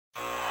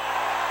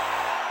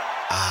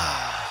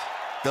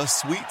The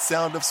sweet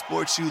sound of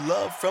sports you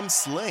love from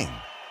Sling.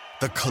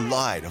 The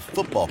collide of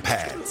football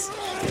pads.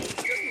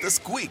 The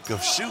squeak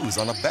of shoes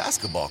on a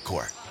basketball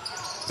court.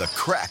 The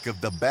crack of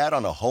the bat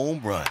on a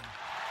home run.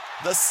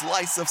 The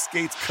slice of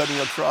skates cutting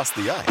across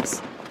the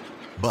ice.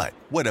 But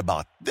what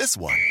about this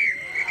one?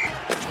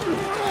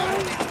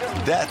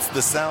 That's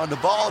the sound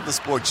of all the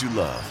sports you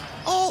love,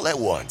 all at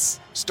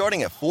once.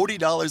 Starting at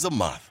 $40 a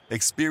month.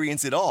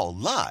 Experience it all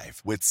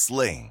live with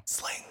Sling.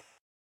 Sling.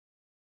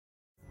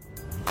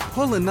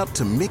 Pulling up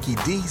to Mickey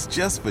D's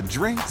just for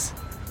drinks?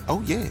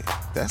 Oh yeah,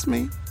 that's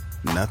me.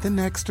 Nothing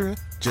extra,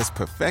 just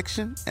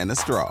perfection and a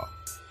straw.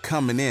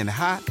 Coming in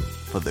hot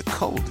for the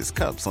coldest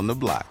cups on the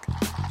block.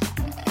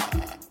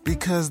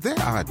 Because there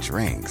are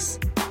drinks.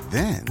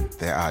 Then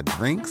there are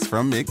drinks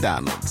from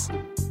McDonald's.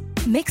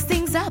 Mix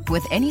things up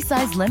with any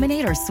size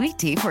lemonade or sweet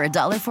tea for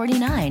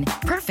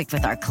 $1.49. Perfect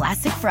with our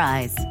classic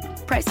fries.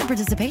 Price and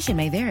participation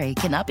may vary.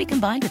 Cannot be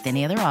combined with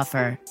any other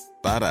offer.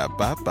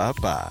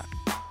 Ba-da-ba-ba-ba.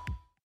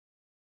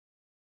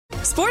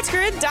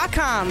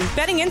 SportsGrid.com.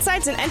 Betting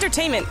insights and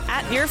entertainment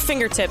at your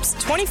fingertips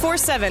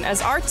 24/7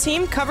 as our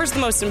team covers the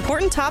most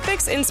important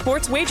topics in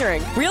sports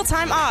wagering.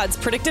 Real-time odds,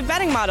 predictive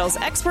betting models,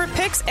 expert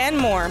picks, and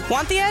more.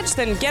 Want the edge?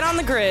 Then get on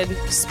the grid.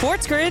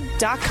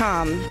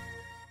 SportsGrid.com.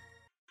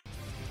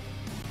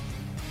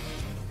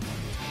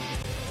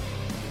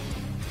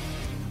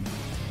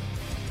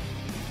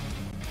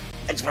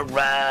 It's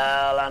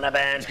Pharrell on the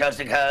bench, coast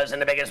to coast, in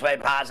the biggest way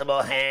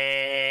possible,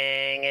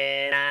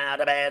 hanging out.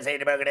 The bad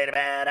seed, the burger, the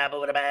bad apple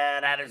with a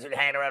bad attitude,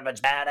 hanging around a bunch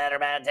of bad at or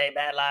bad tape,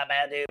 bad lie,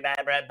 bad dude,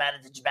 bad breath, bad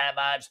attention, bad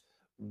vibes.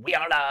 We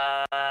are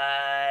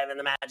live in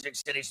the Magic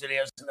City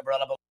Studios in the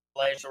Brother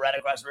place, right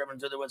across the river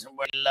into the woods, and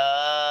where he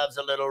loves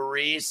a little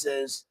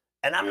Reese's.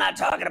 And I'm not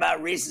talking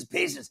about Reese's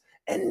Pieces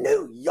in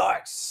New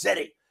York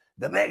City,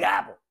 the Big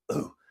Apple.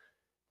 Ooh.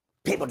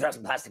 People dressed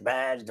in plastic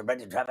bags,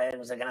 directed traffic,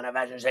 the kind of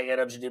fashion, shake it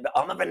up, should do.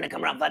 All my friends that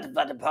come around, flat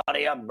to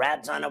party up,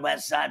 rats on the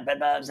west side, bed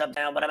bugs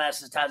uptown, but a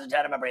mess is ties of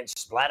chat, my brain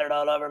splattered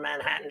all over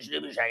Manhattan,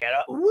 should do, shake it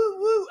up. Woo,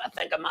 woo, I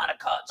think I might have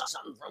caught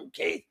something from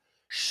Keith.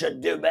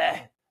 Should do,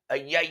 yeah,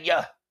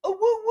 yeah. Oh,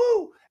 woo,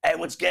 woo. Hey,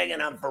 what's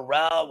gigging? I'm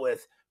Pharrell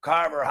with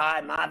Carver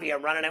High Mafia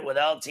running it with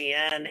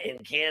LTN in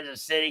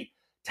Kansas City.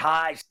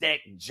 Ty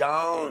Stick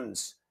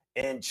Jones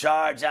in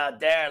charge out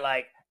there,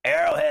 like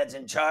Arrowhead's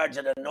in charge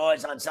of the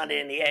noise on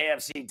Sunday in the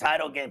AFC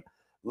title game.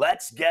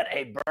 Let's get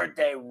a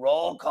birthday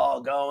roll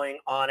call going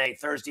on a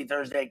Thursday.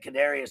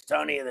 Kadarius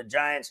Toney of the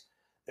Giants,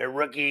 their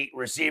rookie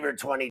receiver,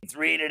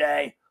 23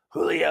 today.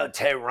 Julio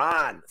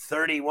Teheran,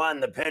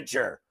 31, the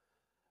pitcher.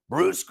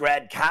 Bruce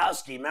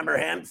Gradkowski, remember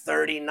him?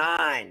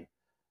 39.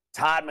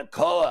 Todd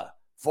McCullough,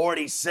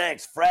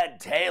 46. Fred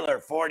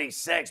Taylor,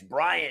 46.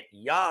 Bryant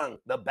Young,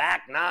 the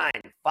back nine,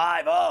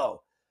 5-0.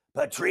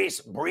 Patrice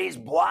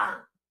Brisebois,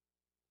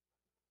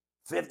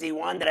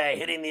 51 today,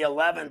 hitting the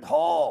 11th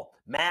hole.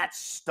 Matt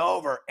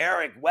Stover,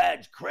 Eric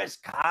Wedge, Chris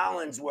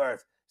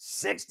Collinsworth,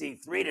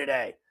 63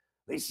 today.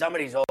 At least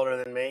somebody's older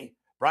than me.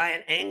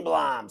 Brian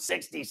Engblom,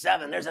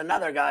 67. There's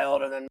another guy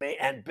older than me.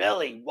 And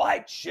Billy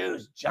White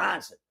Shoes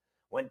Johnson.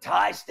 When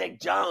Ty Stick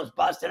Jones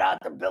busted out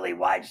the Billy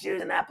White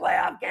Shoes in that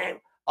playoff game,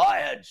 I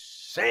had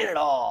seen it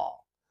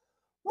all.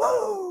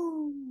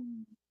 Woo!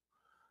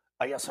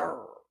 Yes,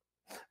 sir.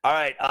 All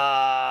right,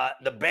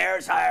 the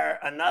Bears hire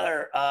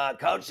another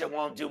coach that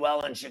won't do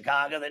well in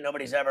Chicago that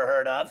nobody's ever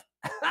heard of.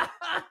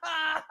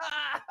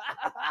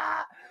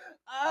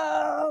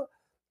 Oh,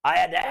 I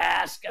had to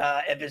ask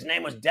if his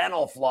name was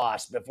Dental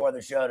Floss before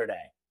the show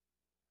today.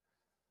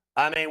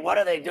 I mean, what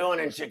are they doing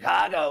in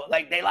Chicago?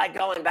 Like, they like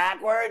going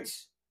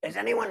backwards? Is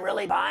anyone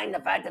really buying the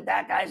fact that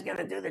that guy's going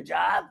to do the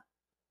job?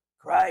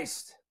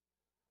 Christ.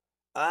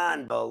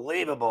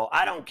 Unbelievable.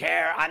 I don't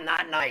care. I'm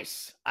not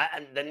nice.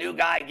 The new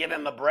guy, give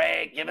him a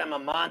break, give him a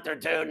month or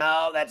two.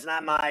 No, that's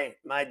not my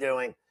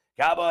doing.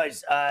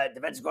 Cowboys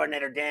defensive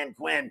coordinator Dan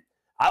Quinn,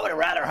 I would have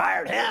rather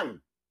hired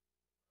him.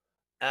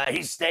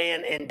 He's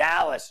staying in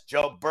Dallas.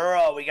 Joe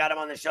Burrow, we got him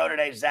on the show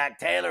today. Zach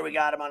Taylor, we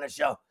got him on the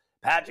show.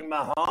 Patrick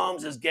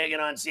Mahomes is gigging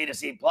on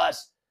C2C+.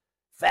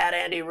 Fat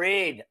Andy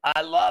Reid,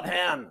 I love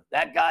him.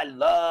 That guy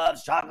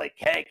loves chocolate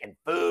cake and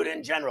food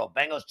in general.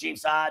 Bengals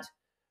Chiefs odds,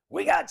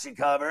 we got you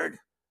covered.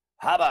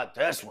 How about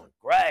this one?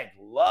 Greg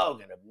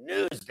Logan of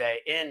Newsday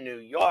in New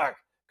York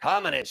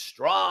coming in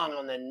strong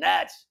on the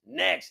Nets,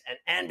 Knicks,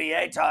 and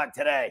NBA talk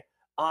today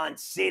on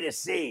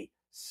C2C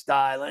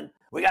styling.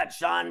 We got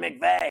Sean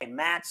McVay,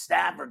 Matt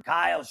Stafford,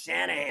 Kyle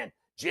Shanahan,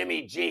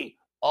 Jimmy G,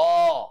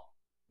 all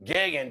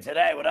gigging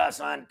today with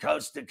us on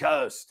Coast to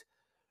Coast.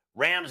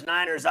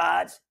 Rams-Niners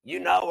odds, you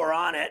know we're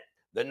on it.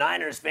 The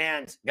Niners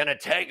fans going to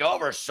take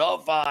over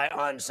SoFi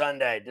on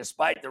Sunday,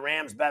 despite the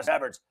Rams' best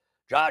efforts.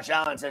 Josh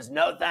Allen says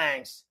no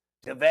thanks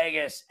to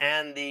Vegas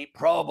and the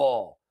Pro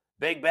Bowl.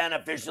 Big Ben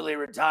officially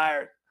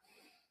retired.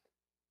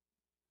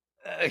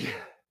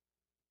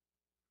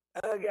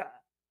 Oh, God.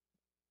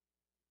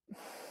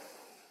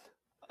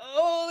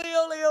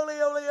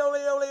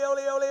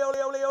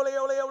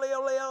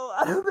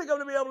 I don't think I'm going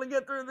to be able to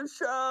get through the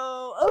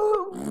show.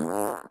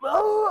 Oh,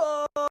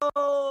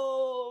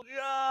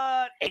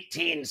 God.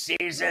 18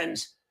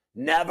 seasons,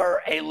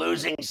 Never a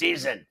losing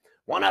season.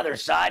 One other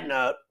side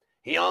note,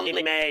 he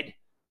only made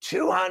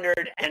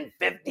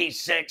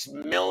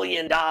 $256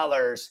 million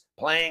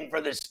playing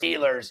for the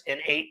Steelers in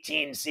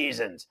 18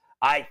 seasons.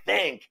 I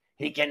think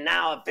he can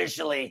now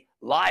officially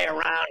lie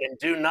around and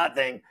do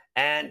nothing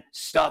and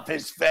stuff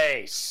his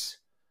face.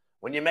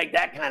 When you make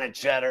that kind of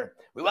cheddar,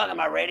 we welcome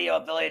our radio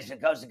affiliates from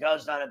coast to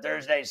coast on a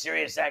Thursday,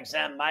 Sirius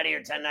XM, Mightier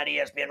 1090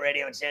 ESPN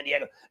Radio in San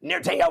Diego,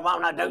 near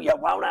Tijuana, do you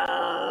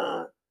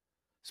wanna?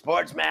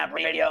 Sports Map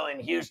Radio in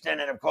Houston,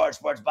 and of course,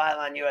 Sports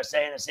Byline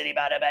USA in the city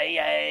by the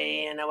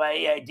Bay, and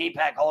away,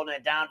 Deepak holding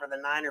it down for the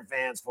Niner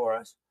fans for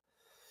us.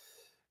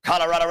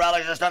 Colorado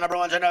Rallies just on number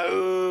ones in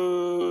overtime.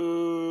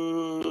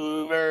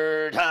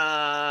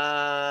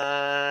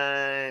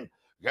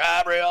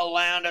 Gabriel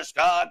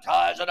Landeskog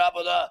ties it up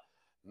with a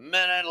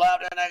minute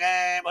left in the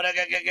game.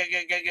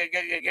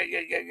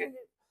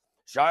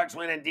 Sharks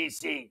win in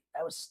D.C.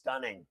 That was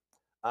stunning.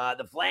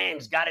 The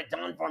Flames got it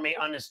done for me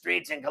on the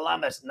streets in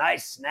Columbus.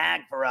 Nice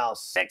snag, Pharrell.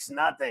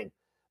 6-0.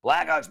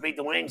 Blackhawks beat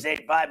the Wings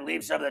 8-5.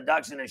 Leafs over the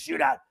Ducks in a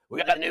shootout.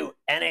 We got new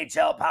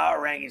NHL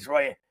power rankings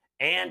for you.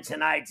 And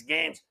tonight's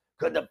games.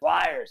 Could the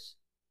Flyers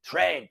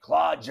trade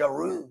Claude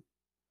Giroux?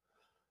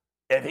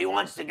 If he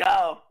wants to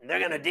go, they're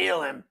going to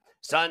deal him.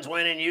 Suns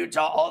win in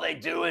Utah. All they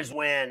do is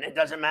win. It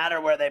doesn't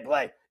matter where they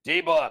play.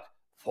 D-Book,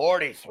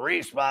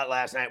 43 spot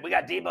last night. We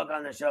got D-Book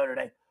on the show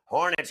today.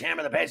 Hornets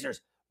hammer the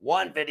Pacers.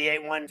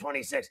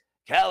 158-126.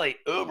 Kelly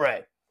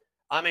Oubre.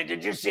 I mean,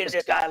 did you see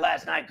this guy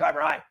last night,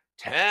 Carver High?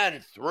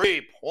 10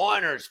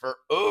 3-pointers for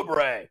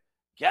Oubre.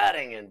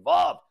 Getting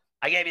involved.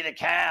 I gave you the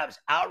Cavs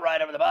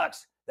outright over the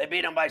Bucks. They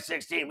beat them by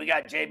 16. We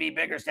got JB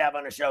Bickerstaff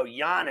on the show.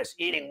 Giannis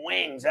eating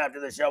wings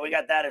after the show. We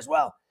got that as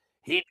well.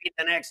 He beat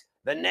the Knicks.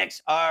 The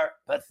Knicks are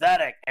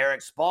pathetic.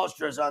 Eric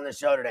Spoelstra's on the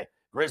show today.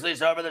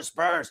 Grizzlies over the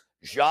Spurs.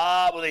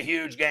 Ja with a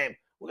huge game.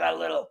 We got a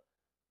little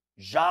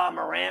Ja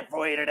Morant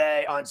for you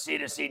today on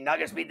C2C.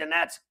 Nuggets beat the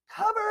Nets.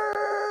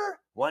 Cover.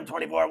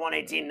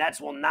 124-118.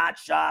 Nets will not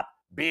shop.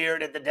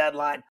 Beard at the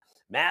deadline.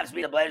 Mavs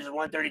beat the Blazers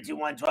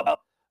 132-112.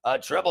 A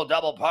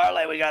triple-double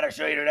parlay we got to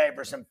show you today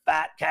for some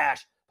fat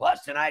cash.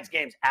 Plus tonight's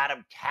games.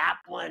 Adam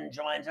Kaplan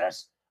joins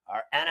us,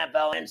 our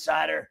NFL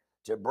insider,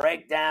 to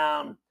break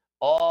down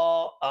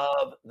all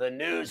of the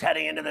news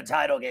heading into the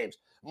title games.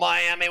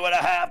 Miami with a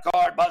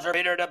half-court buzzer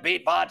beater to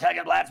beat Vatech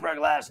and Plattsburgh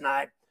last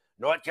night.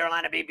 North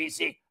Carolina beat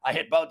BC. I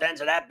hit both ends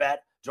of that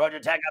bet. Georgia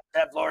Tech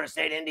upset Florida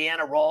State.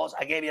 Indiana rolls.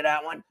 I gave you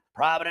that one.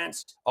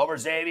 Providence over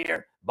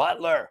Xavier.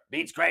 Butler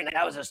beats Creighton.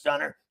 That was a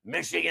stunner.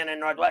 Michigan and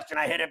Northwestern.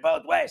 I hit it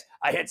both ways.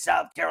 I hit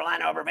South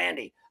Carolina over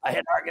Vandy. I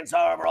hit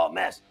Arkansas over Ole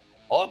Miss.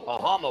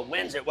 Oklahoma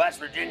wins at West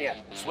Virginia.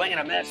 Swing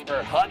and a miss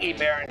for Huggy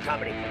Bear and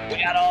company.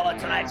 We got all of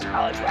tonight's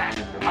college rack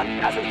on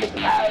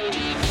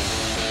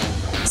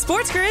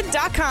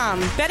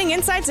SportsGrid.com. Betting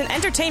insights and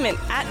entertainment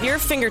at your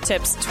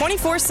fingertips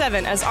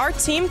 24/7 as our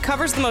team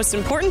covers the most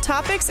important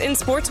topics in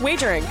sports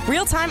wagering.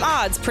 Real-time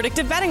odds,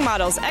 predictive betting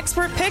models,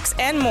 expert picks,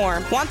 and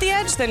more. Want the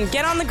edge? Then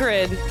get on the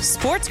grid.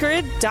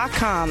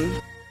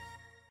 SportsGrid.com.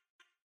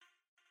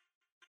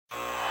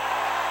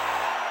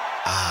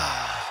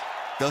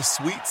 The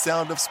sweet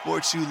sound of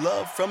sports you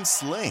love from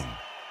Sling.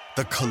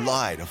 The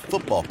collide of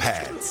football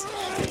pads.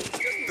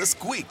 The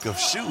squeak of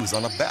shoes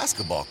on a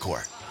basketball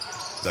court.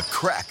 The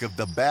crack of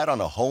the bat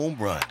on a home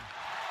run.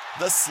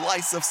 The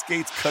slice of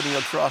skates cutting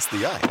across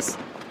the ice.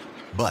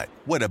 But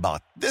what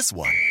about this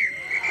one?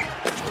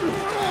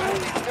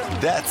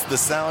 That's the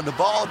sound of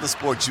all the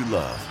sports you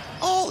love,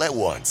 all at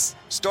once.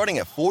 Starting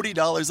at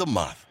 $40 a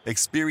month.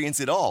 Experience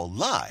it all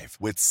live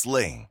with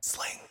Sling.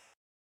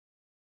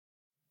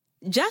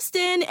 Just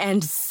in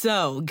and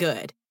so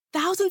good.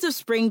 Thousands of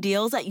spring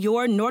deals at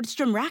your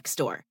Nordstrom Rack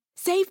store.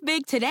 Save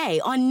big today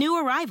on new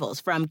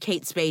arrivals from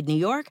Kate Spade New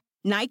York,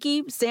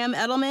 Nike, Sam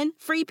Edelman,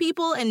 Free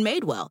People, and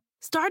Madewell,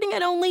 starting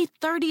at only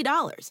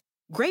 $30.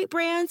 Great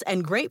brands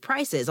and great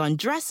prices on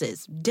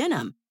dresses,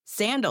 denim,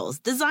 sandals,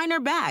 designer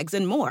bags,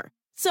 and more.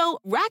 So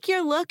rack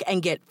your look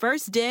and get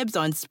first dibs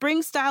on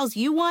spring styles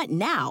you want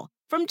now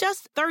from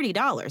just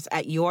 $30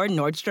 at your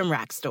Nordstrom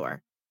Rack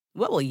store.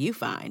 What will you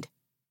find?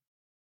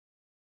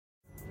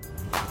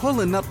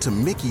 Pulling up to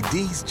Mickey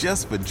D's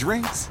just for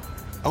drinks?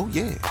 Oh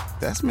yeah,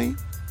 that's me.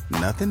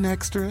 Nothing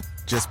extra,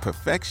 just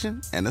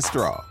perfection and a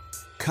straw.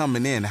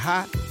 Coming in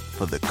hot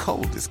for the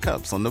coldest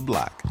cups on the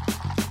block.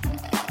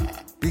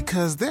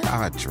 Because there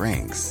are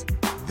drinks.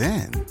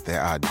 Then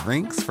there are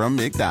drinks from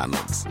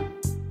McDonald's.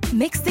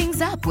 Mix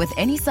things up with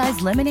any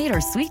size lemonade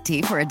or sweet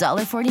tea for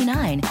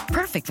 $1.49.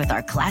 Perfect with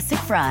our classic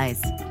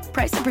fries.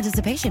 Price and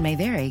participation may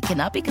vary.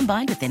 Cannot be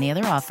combined with any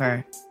other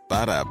offer.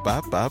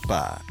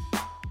 Ba-da-ba-ba-ba.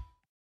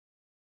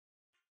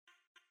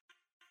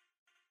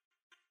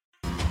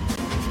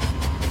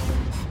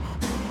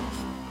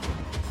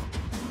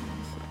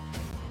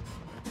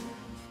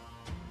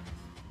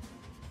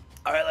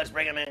 All right, let's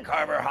bring them in.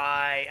 Carver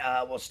High.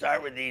 We'll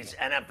start with these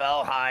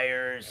NFL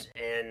hires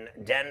in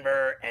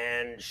Denver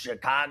and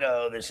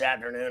Chicago this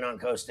afternoon on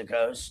Coast to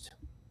Coast.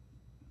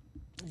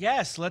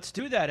 Yes, let's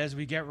do that as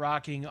we get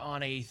rocking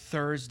on a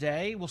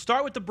Thursday. We'll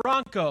start with the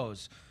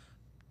Broncos.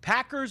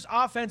 Packers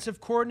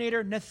offensive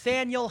coordinator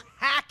Nathaniel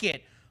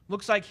Hackett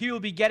looks like he will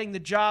be getting the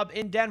job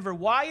in Denver.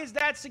 Why is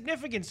that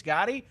significant,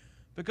 Scotty?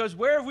 Because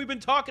where have we been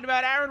talking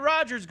about Aaron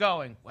Rodgers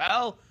going?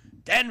 Well,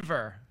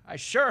 Denver. I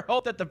sure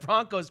hope that the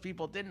Broncos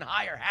people didn't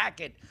hire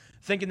Hackett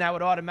thinking that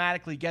would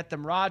automatically get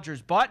them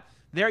Rodgers. But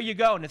there you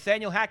go.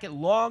 Nathaniel Hackett,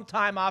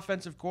 longtime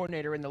offensive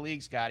coordinator in the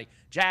league, Scotty.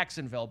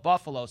 Jacksonville,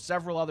 Buffalo,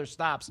 several other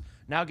stops.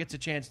 Now gets a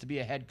chance to be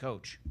a head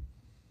coach.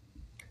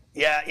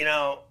 Yeah,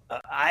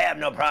 I have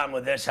no problem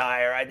with this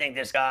hire. I think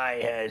this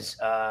guy has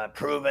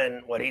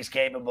proven what he's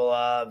capable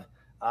of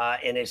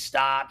in his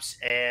stops,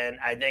 and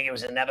I think it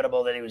was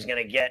inevitable that he was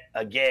going to get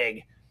a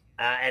gig,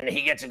 and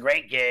he gets a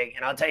great gig.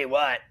 And I'll tell you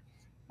what,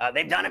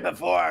 they've done it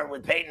before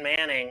with Peyton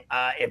Manning.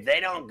 If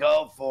they don't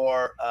go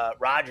for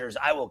Rodgers,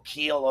 I will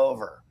keel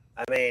over.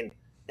 I mean,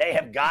 they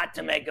have got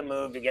to make a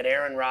move to get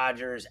Aaron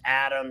Rodgers,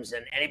 Adams,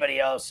 and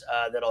anybody else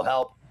that'll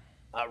help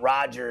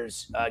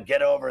Rodgers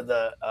get over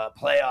the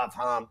playoff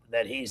hump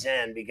that he's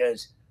in,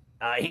 because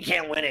he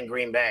can't win in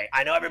Green Bay.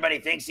 I know everybody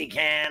thinks he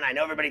can. I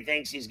know everybody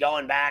thinks he's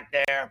going back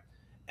there.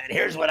 And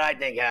here's what I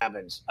think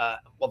happens.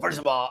 Well, first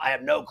of all, I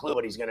have no clue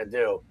what he's going to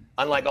do,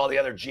 unlike all the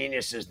other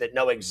geniuses that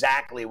know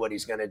exactly what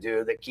he's going to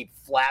do, that keep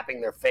flapping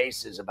their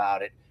faces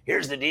about it.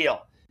 Here's the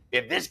deal.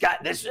 If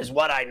this is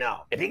what I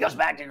know. If he goes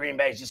back to Green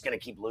Bay, he's just going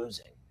to keep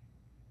losing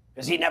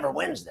because he never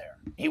wins there.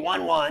 He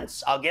won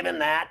once. I'll give him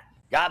that.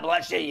 God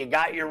bless you. You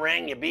got your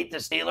ring. You beat the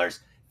Steelers.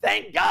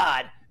 Thank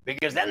God,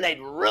 because then they'd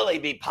really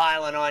be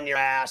piling on your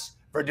ass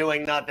for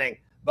doing nothing.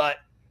 But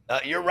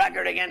your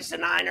record against the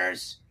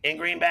Niners in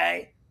Green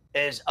Bay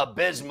is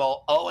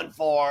abysmal,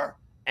 0-4,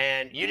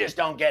 and you just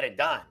don't get it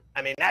done.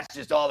 I mean, that's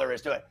just all there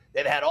is to it.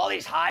 They've had all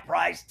these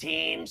high-priced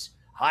teams,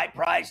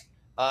 high-priced,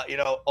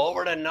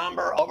 over the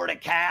number, over the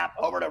cap,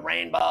 over the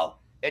rainbow.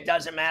 It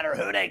doesn't matter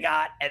who they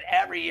got. And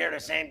every year, the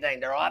same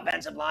thing. Their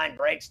offensive line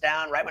breaks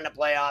down right when the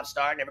playoffs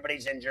start and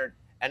everybody's injured,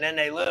 and then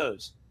they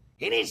lose.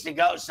 He needs to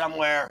go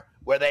somewhere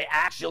where they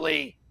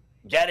actually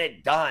get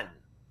it done.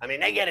 I mean,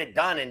 they get it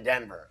done in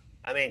Denver.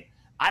 I mean,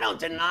 I don't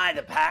deny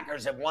the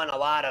Packers have won a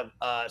lot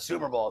of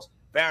Super Bowls.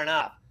 Fair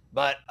enough.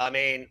 But, I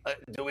mean,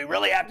 do we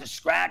really have to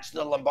scratch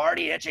the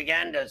Lombardi itch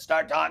again to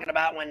start talking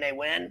about when they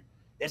win?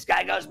 This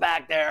guy goes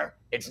back there.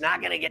 It's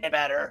not going to get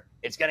better.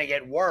 It's going to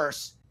get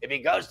worse. If he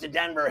goes to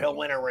Denver, he'll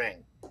win a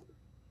ring.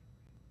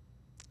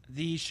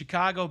 The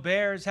Chicago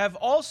Bears have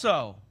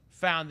also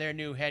found their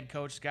new head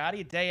coach,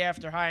 Scotty. A day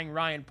after hiring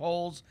Ryan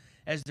Poles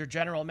as their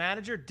general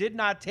manager, did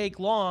not take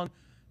long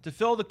to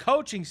fill the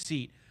coaching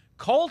seat.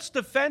 Colts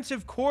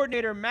defensive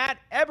coordinator Matt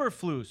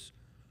Eberflus.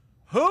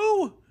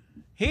 Who?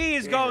 He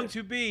is going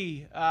to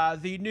be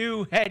the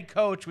new head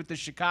coach with the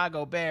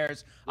Chicago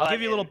Bears. I'll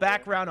give you a little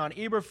background on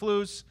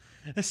Eberflus.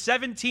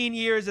 17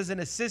 years as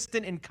an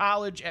assistant in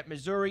college at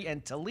Missouri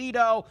and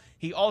Toledo.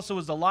 He also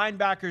was the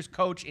linebackers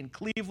coach in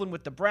Cleveland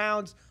with the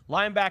Browns,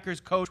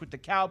 linebackers coach with the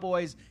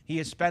Cowboys. He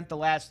has spent the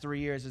last 3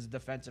 years as a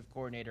defensive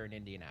coordinator in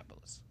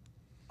Indianapolis.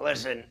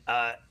 Listen,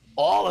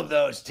 all of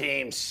those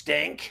teams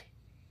stink.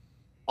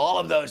 All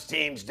of those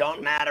teams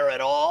don't matter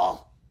at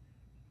all.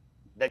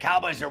 The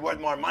Cowboys are worth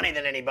more money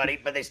than anybody,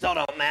 but they still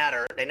don't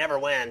matter. They never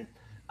win.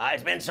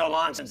 It's been so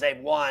long since they've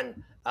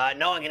won.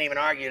 No one can even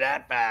argue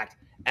that fact.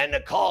 And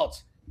the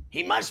Colts,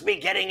 he must be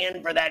getting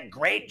in for that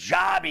great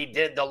job he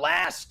did the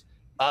last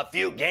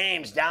few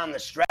games down the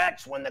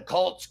stretch when the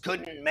Colts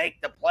couldn't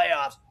make the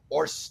playoffs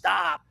or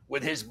stop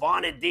with his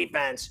vaunted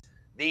defense,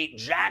 the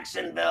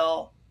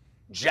Jacksonville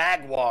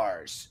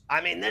Jaguars. I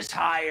mean, this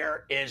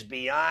hire is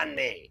beyond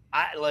me.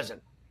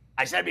 Listen,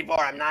 I said before,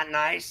 I'm not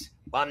nice.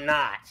 Well, I'm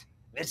not.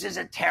 This is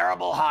a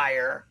terrible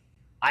hire.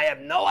 I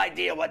have no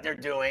idea what they're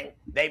doing.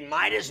 They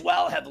might as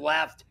well have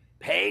left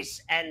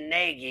Pace and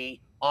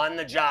Nagy on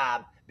the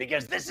job,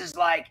 because this is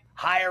like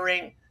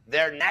hiring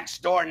their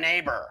next door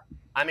neighbor.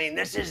 I mean,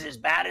 this is as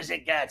bad as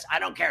it gets. I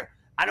don't care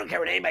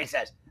what anybody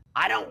says.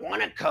 I don't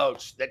want a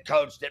coach that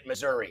coached at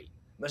Missouri.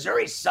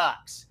 Missouri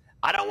sucks.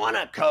 I don't want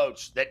a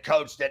coach that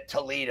coached at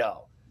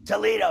Toledo.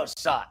 Toledo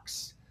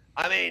sucks.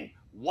 I mean,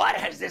 what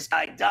has this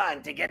guy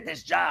done to get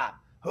this job?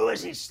 Who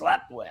has he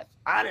slept with?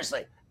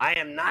 Honestly, I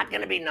am not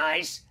going to be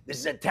nice. This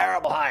is a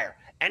terrible hire.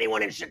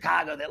 Anyone in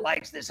Chicago that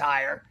likes this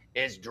hire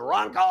is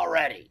drunk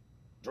already,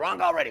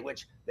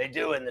 which they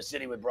do in the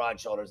city with broad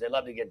shoulders. They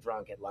love to get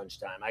drunk at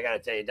lunchtime. I got to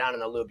tell you, down in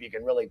the Loop, you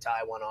can really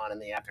tie one on in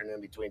the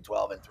afternoon between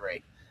 12 and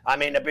 3. I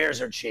mean, the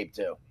beers are cheap,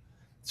 too.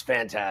 It's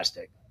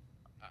fantastic.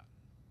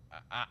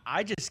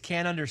 I just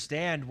can't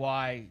understand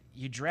why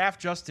you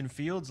draft Justin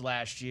Fields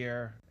last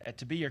year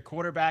to be your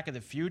quarterback of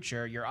the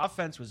future. Your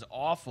offense was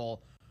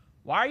awful.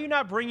 Why are you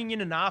not bringing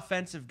in an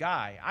offensive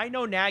guy? I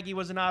know Nagy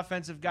was an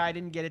offensive guy,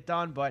 didn't get it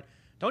done, but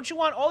don't you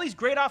want all these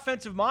great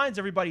offensive minds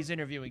everybody's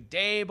interviewing?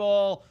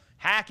 Dable,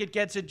 Hackett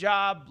gets a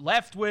job,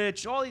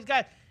 Leftwich, all these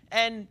guys.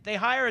 And they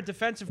hire a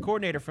defensive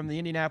coordinator from the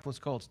Indianapolis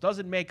Colts.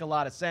 Doesn't make a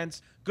lot of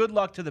sense. Good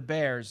luck to the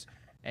Bears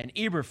and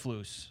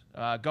Eberflus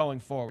going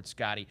forward,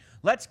 Scotty.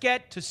 Let's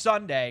get to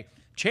Sunday.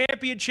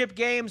 Championship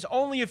games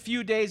only a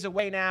few days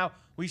away now.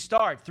 We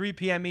start 3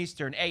 p.m.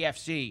 Eastern,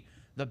 AFC,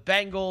 the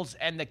Bengals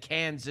and the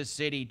Kansas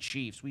City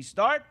Chiefs. We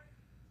start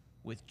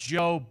with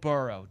Joe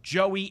Burrow,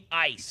 Joey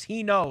Ice.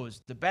 He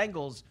knows the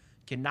Bengals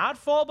cannot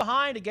fall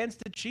behind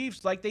against the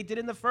Chiefs like they did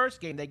in the first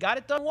game. They got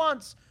it done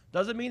once.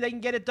 Doesn't mean they can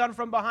get it done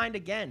from behind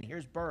again.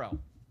 Here's Burrow.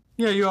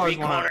 Yeah, you always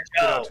want to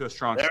get out to a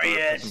strong start,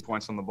 put some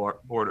points on the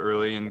board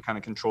early and kind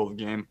of control the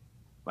game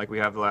like we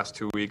have the last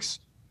 2 weeks.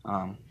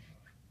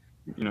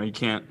 You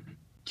can't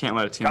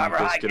let a team like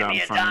this get out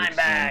in front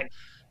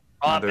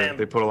of you.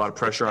 They put a lot of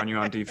pressure on you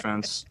on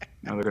defense.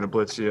 They're going to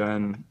blitz you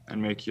and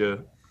make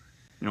you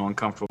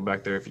uncomfortable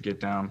back there if you get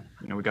down.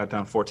 We got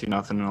down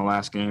 14-0 in the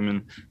last game,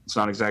 and it's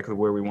not exactly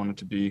where we wanted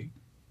to be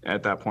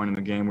at that point in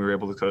the game. We were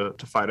able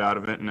to fight out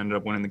of it and ended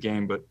up winning the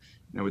game, but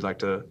we'd like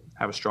to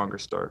have a stronger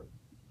start.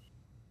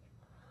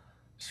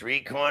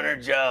 Street Corner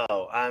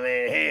Joe. I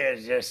mean, he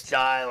is just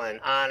styling,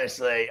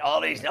 honestly.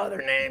 All these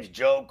other names,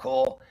 Joe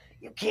Cool.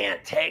 You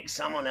can't take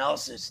someone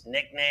else's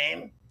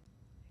nickname.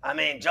 I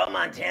mean, Joe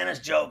Montana's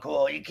Joe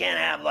Cool. You can't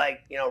have,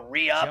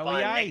 re-up Joey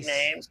on Ice.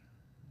 Nicknames.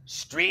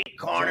 Street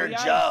Corner Joey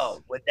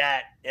Joe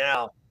Ice.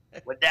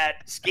 With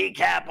that ski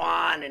cap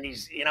on, and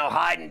he's,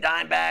 hiding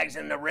dime bags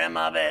in the rim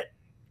of it.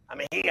 I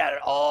mean, he got it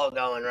all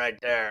going right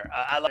there.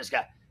 I love this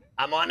guy.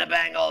 I'm on the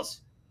Bengals.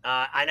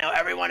 I know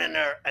everyone and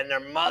their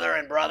mother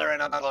and brother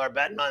and uncle are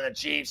betting on the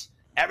Chiefs.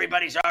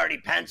 Everybody's already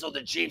penciled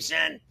the Chiefs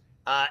in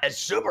as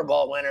Super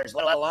Bowl winners,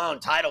 let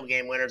alone title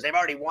game winners. They've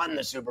already won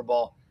the Super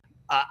Bowl.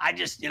 They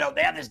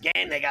have this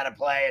game they got to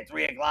play at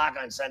 3 o'clock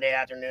on Sunday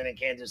afternoon in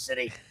Kansas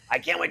City. I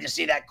can't wait to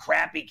see that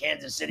crappy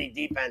Kansas City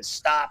defense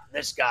stop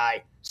this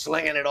guy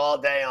slinging it all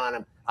day on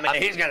him. I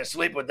mean, he's going to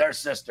sleep with their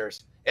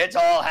sisters. It's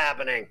all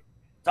happening.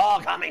 It's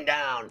all coming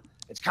down.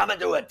 It's coming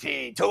to a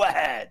T, to a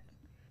head.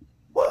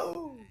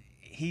 Woo!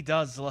 He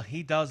does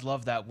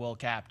love that wool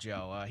cap,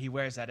 Joe. He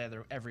wears that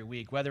every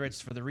week, whether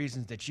it's for the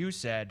reasons that you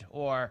said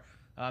or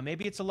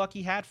maybe it's a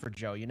lucky hat for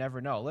Joe. You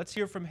never know. Let's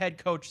hear from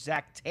head coach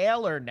Zac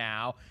Taylor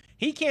now.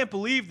 He can't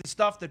believe the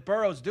stuff that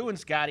Burrow's doing,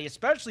 Scotty,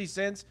 especially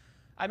since,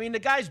 the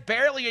guy's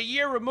barely a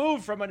year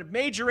removed from a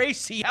major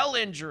ACL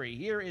injury.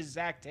 Here is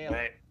Zac Taylor.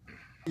 Right.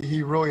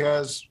 He really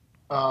has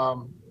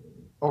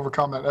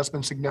overcome that. That's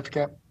been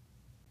significant.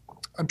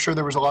 I'm sure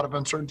there was a lot of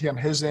uncertainty on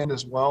his end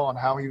as well on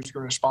how he was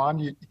going to respond.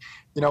 He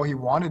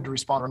wanted to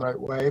respond in the right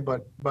way,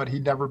 but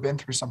he'd never been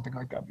through something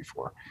like that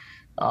before.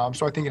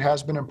 So I think it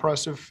has been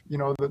impressive,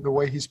 the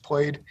way he's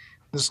played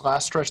this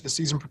last stretch of the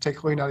season,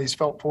 particularly now that he's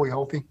felt fully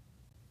healthy.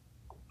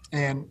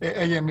 And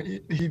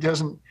again, he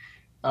doesn't,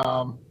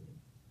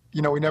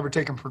 we never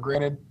take him for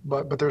granted,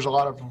 but there's a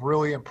lot of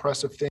really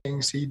impressive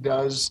things he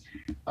does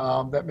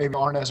that maybe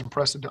aren't as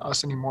impressive to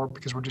us anymore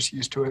because we're just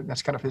used to it. And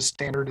that's kind of his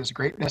standard is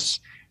greatness.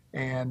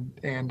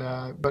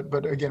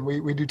 But again,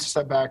 we do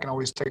step back and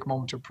always take a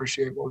moment to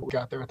appreciate what we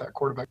got there at that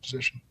quarterback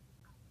position.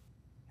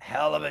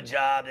 Hell of a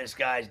job this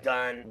guy's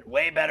done.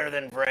 Way better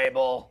than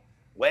Vrabel.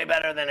 Way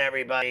better than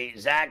everybody.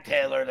 Zac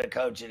Taylor, the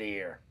coach of the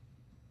year.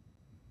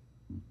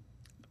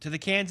 To the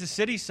Kansas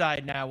City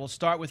side now. We'll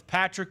start with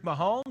Patrick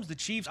Mahomes. The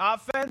Chiefs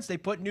offense, they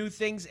put new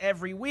things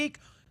every week.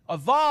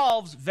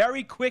 Evolves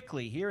very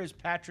quickly. Here is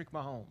Patrick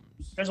Mahomes.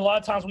 There's a lot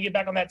of times we get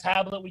back on that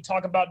tablet. We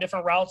talk about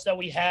different routes that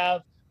we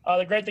have.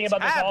 The great thing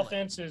about this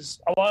offense is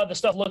a lot of the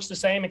stuff looks the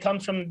same. It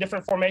comes from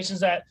different formations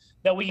that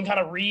we can kind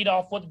of read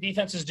off what the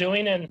defense is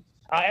doing, and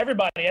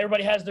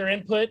everybody has their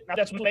input.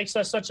 That's what makes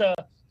us such a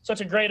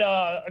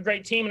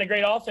great team and a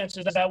great offense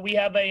is that we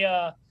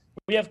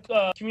have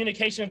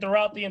communication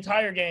throughout the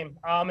entire game,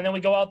 and then we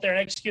go out there and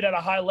execute at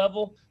a high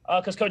level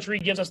because Coach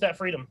Reid gives us that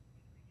freedom.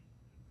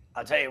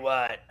 I'll tell you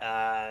what.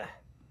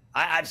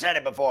 I've said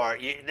it before.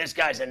 This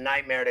guy's a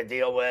nightmare to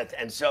deal with,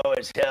 and so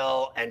is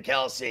Hill and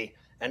Kelsey.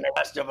 And the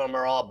rest of them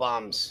are all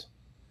bums.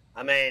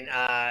 I mean,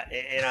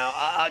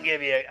 I'll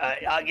give you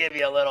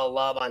a little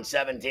love on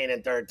 17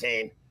 and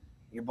 13.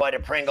 Your boy, the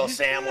Pringle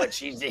sandwich,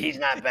 he's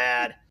not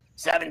bad.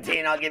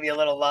 17, I'll give you a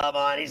little love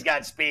on. He's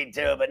got speed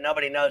too, but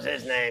nobody knows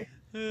his name.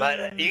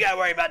 But you got to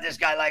worry about this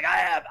guy. Like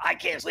I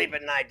can't sleep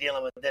at night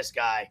dealing with this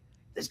guy.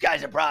 This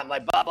guy's a problem.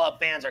 Like Buffalo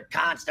fans are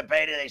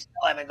constipated. They still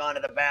haven't gone to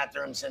the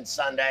bathroom since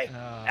Sunday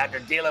after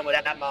dealing with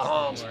that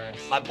Mahomes.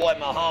 My boy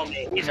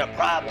Mahomes, he's a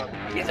problem.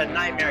 He's a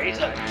nightmare. He's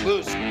a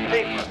loose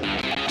sleeper.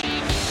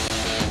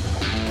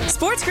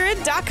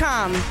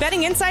 SportsGrid.com.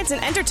 Betting insights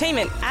and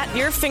entertainment at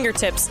your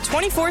fingertips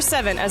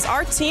 24/7 as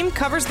our team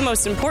covers the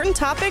most important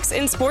topics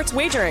in sports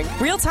wagering.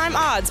 Real-time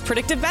odds,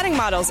 predictive betting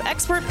models,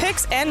 expert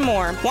picks, and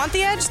more. Want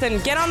the edge?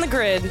 Then get on the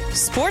grid.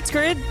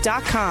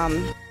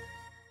 SportsGrid.com.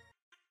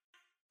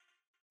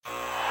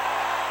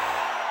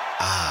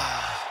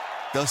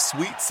 The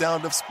sweet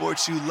sound of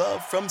sports you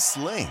love from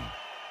Sling.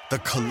 The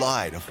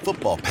collide of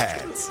football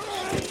pads.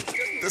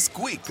 The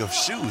squeak of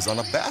shoes on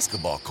a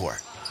basketball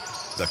court.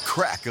 The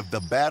crack of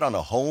the bat on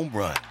a home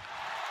run.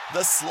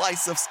 The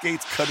slice of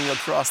skates cutting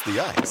across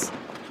the ice.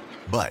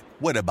 But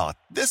what about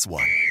this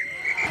one?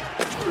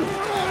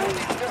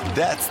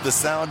 That's the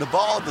sound of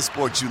all the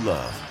sports you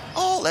love,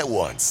 all at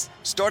once.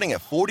 Starting at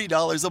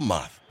 $40 a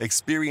month.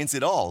 Experience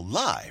it all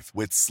live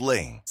with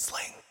Sling.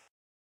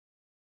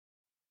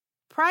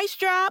 Price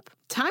drop?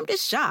 Time to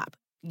shop.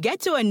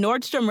 Get to a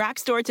Nordstrom Rack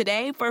store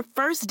today for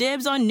first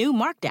dibs on new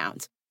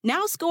markdowns.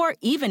 Now score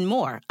even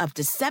more, up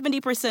to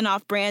 70%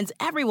 off brands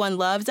everyone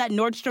loves at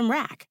Nordstrom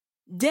Rack.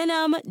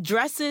 Denim,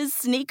 dresses,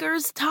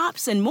 sneakers,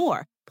 tops, and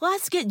more.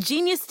 Plus, get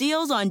genius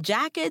deals on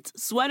jackets,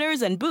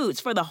 sweaters, and boots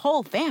for the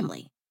whole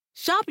family.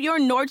 Shop your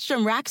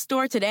Nordstrom Rack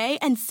store today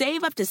and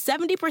save up to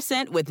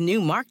 70% with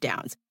new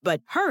markdowns.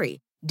 But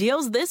hurry,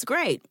 deals this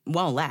great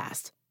won't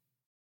last.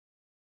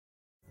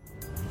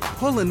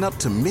 Pulling up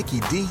to Mickey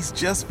D's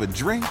just for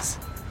drinks?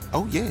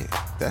 Oh yeah,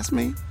 that's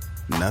me.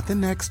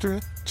 Nothing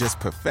extra, just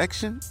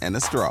perfection and a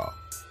straw.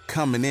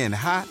 Coming in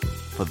hot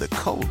for the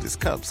coldest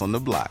cups on the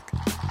block.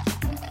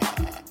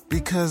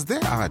 Because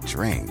there are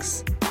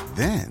drinks.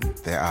 Then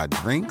there are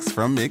drinks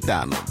from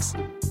McDonald's.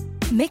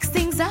 Mix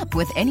things up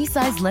with any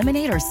size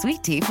lemonade or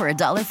sweet tea for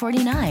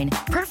 $1.49.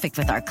 Perfect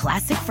with our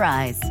classic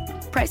fries.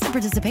 Price and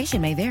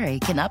participation may vary.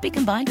 Cannot be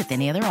combined with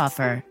any other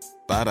offer.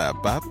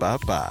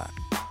 Ba-da-ba-ba-ba.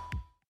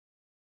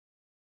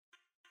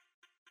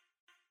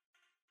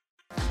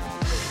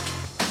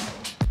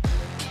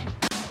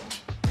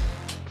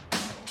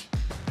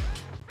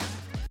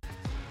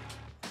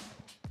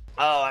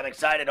 Oh, I'm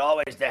excited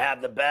always to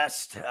have the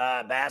best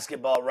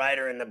basketball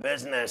writer in the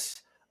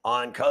business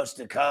on Coast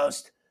to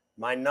Coast.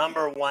 My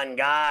number one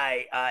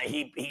guy,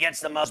 he gets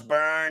the most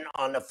burn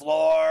on the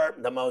floor,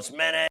 the most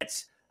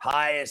minutes,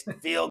 highest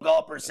field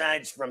goal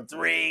percentage from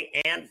three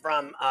and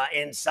from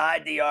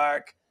inside the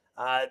arc.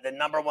 The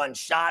number one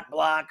shot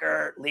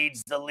blocker,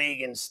 leads the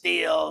league in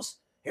steals.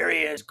 Here he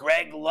is,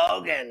 Greg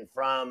Logan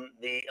from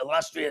the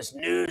illustrious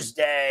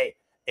Newsday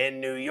in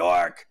New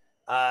York.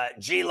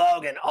 G.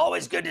 Logan,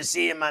 always good to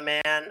see you, my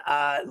man.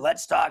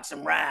 Let's talk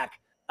some rack.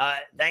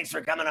 Thanks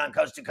for coming on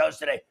Coast to Coast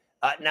today.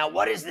 Now,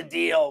 what is the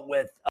deal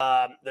with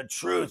the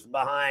truth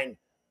behind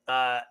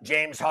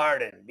James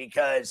Harden?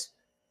 Because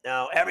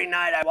every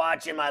night I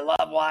watch him, I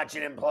love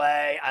watching him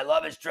play. I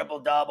love his triple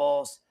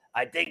doubles.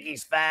 I think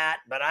he's fat,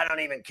 but I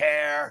don't even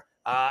care.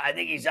 I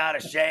think he's out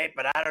of shape,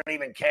 but I don't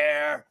even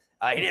care.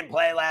 He didn't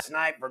play last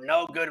night for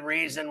no good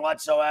reason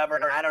whatsoever,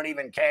 and I don't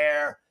even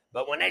care.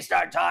 But when they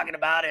start talking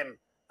about him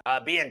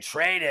being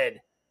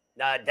traded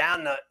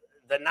down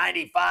the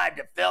 95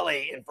 to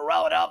Philly and for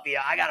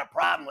Philadelphia, I got a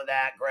problem with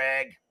that,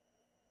 Greg.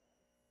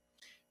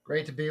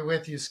 Great to be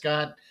with you,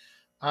 Scott.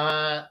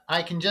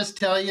 I can just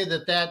tell you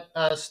that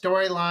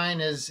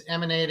storyline is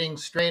emanating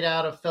straight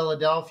out of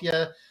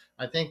Philadelphia.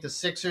 I think the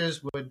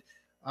Sixers would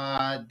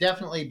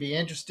definitely be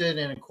interested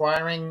in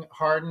acquiring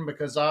Harden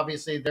because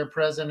obviously their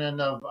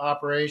president of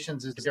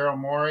operations is Daryl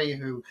Morey,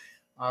 who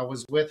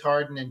was with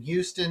Harden in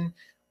Houston.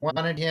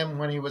 Wanted him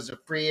when he was a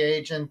free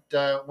agent,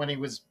 when he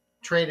was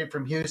traded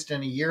from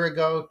Houston a year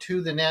ago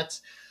to the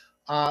Nets.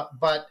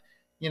 But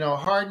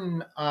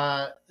Harden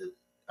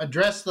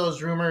addressed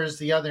those rumors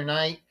the other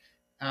night,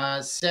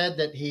 said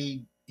that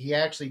he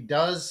actually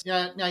does.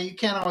 Now, you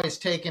can't always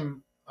take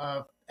him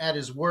at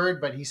his word,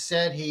 but he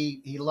said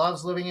he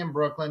loves living in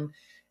Brooklyn.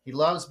 He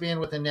loves being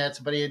with the Nets,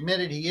 but he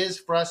admitted he is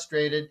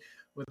frustrated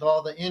with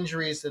all the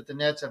injuries that the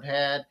Nets have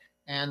had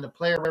and the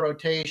player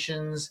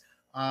rotations,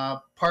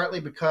 partly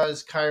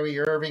because Kyrie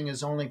Irving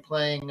is only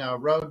playing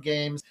road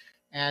games,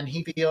 and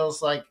he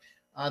feels like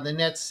the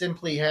Nets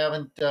simply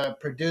haven't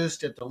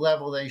produced at the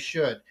level they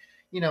should.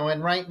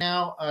 And right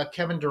now,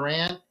 Kevin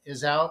Durant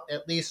is out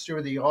at least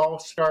through the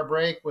All-Star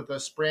break with a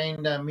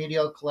sprained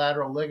medial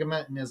collateral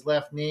ligament in his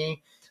left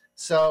knee.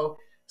 So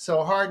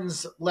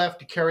Harden's left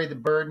to carry the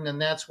burden, and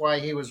that's why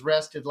he was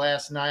rested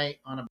last night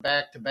on a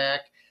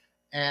back-to-back,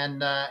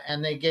 and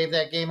they gave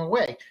that game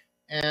away.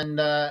 And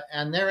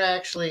they're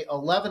actually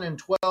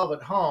 11-12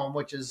 at home,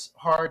 which is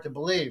hard to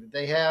believe.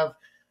 They have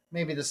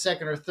maybe the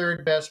second or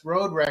third best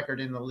road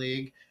record in the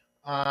league,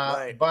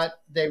 right.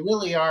 But they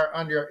really are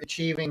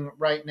underachieving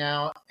right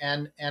now,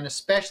 and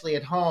especially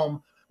at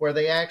home, where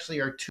they actually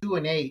are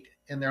 2-8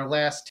 in their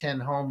last 10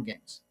 home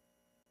games.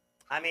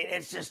 I mean,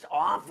 it's just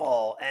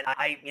awful, and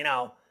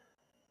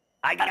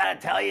I gotta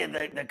tell you,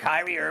 the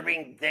Kyrie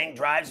Irving thing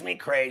drives me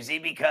crazy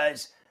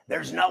because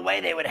there's no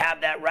way they would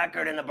have that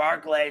record in the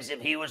Barclays if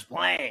he was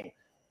playing.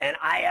 And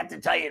I have to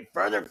tell you, it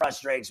further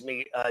frustrates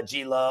me,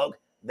 G-Log,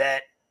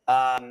 that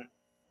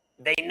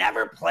they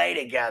never play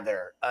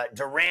together,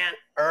 Durant,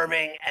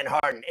 Irving, and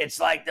Harden.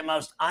 It's like the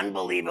most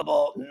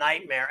unbelievable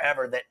nightmare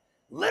ever that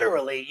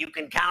literally you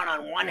can count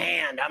on one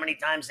hand how many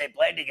times they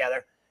played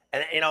together.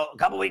 And, a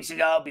couple weeks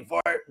ago,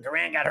 before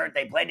Durant got hurt,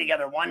 they played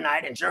together one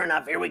night. And sure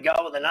enough, here we go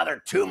with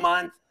another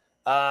 2-month,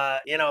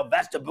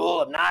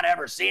 vestibule of not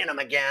ever seeing them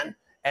again.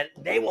 And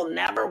they will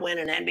never win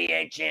an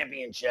NBA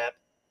championship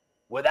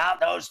without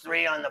those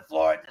three on the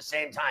floor at the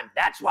same time.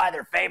 That's why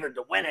they're favored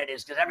to win it,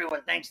 is because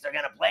everyone thinks they're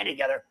going to play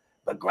together.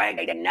 But, Greg,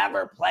 they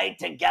never play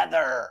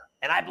together.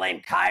 And I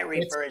blame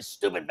Kyrie for his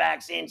stupid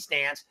vaccine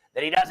stance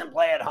that he doesn't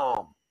play at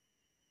home.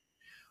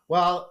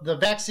 Well, the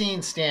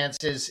vaccine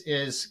stance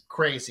is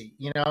crazy,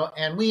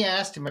 and we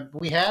asked him,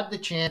 we had the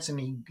chance,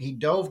 and he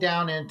dove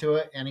down into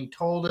it, and he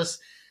told us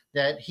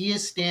that he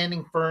is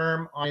standing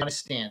firm on his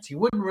stance. He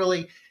wouldn't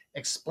really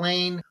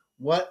explain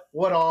what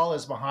all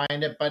is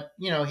behind it, but,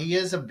 he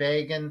is a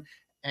vegan,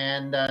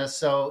 and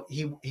so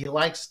he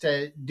likes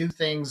to do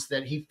things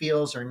that he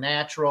feels are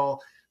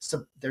natural.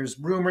 there's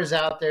rumors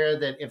out there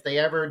that if they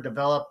ever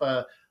develop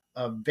a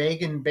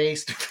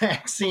vegan-based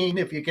vaccine,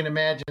 if you can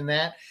imagine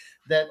that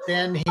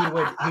then he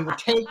would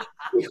take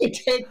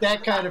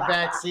that kind of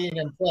vaccine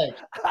and play.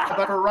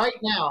 But for right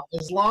now,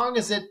 as long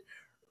as it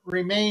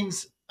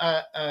remains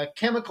a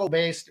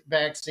chemical-based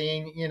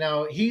vaccine,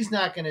 he's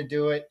not going to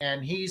do it,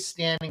 and he's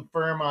standing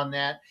firm on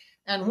that.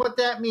 And what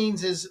that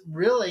means is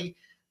really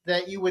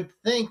that you would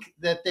think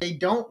that they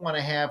don't want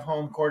to have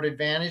home court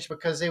advantage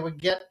because they would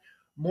get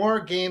more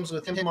games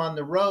with him on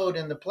the road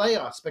in the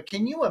playoffs. But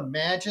can you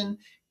imagine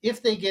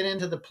if they get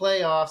into the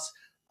playoffs,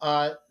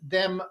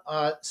 them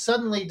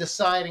suddenly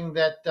deciding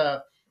that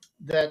they're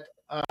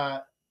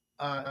going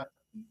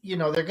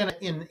to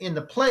in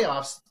the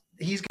playoffs,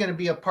 he's going to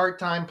be a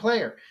part-time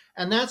player,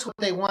 and that's what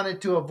they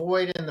wanted to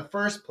avoid in the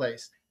first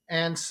place.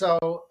 And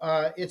so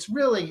it's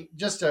really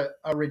just a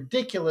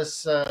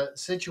ridiculous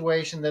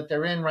situation that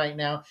they're in right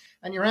now.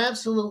 And you're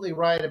absolutely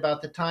right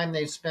about the time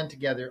they've spent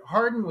together.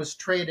 Harden was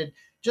traded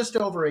just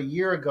over a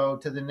year ago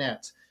to the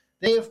Nets.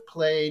 They have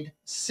played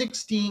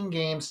 16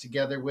 games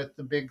together with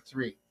the Big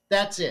Three.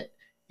 That's it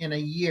in a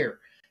year.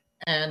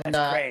 And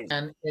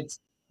and it's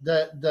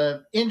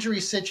the injury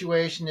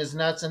situation is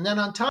nuts. And then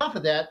on top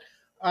of that,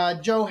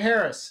 Joe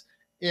Harris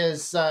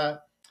is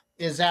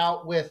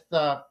out with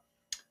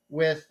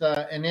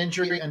an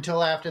injury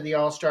until after the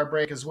All-Star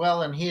break as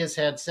well, and he has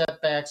had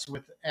setbacks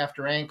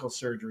after ankle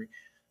surgery.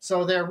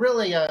 So they're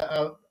really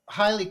a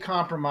highly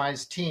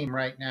compromised team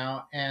right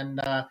now, and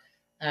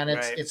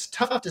it's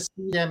tough to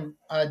see them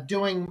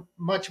doing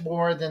much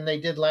more than they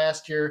did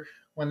last year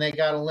when they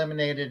got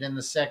eliminated in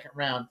the second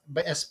round,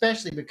 but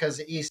especially because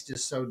the East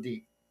is so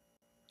deep.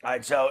 All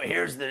right, so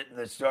here's the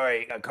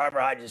story. Carver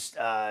High just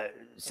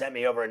sent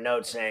me over a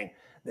note saying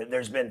that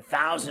there's been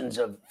thousands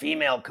of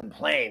female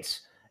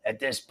complaints at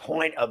this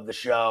point of the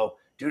show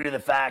due to the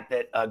fact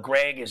that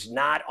Greg is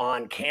not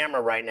on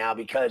camera right now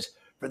because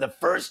for the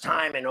first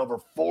time in over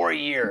 4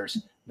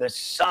 years, the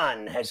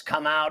sun has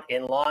come out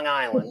in Long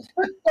Island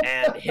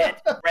and hit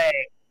Greg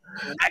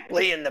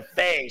directly in the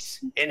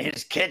face in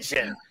his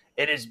kitchen.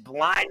 It has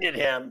blinded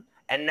him,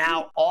 and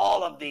now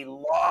all of the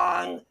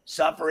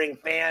long-suffering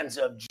fans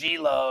of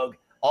G-Log,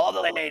 all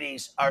the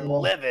ladies are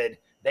livid.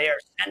 They are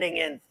sending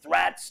in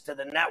threats to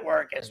the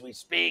network as we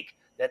speak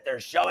that they're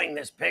showing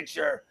this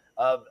picture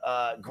of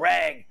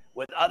Greg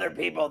with other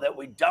people that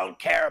we don't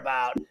care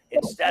about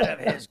instead of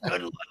his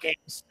good-looking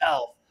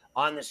self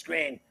on the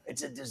screen.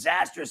 It's a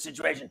disastrous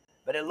situation,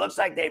 but it looks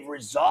like they've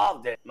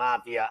resolved it,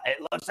 Mafia.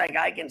 It looks like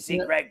I can see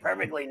Greg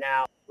perfectly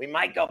now. We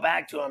might go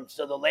back to him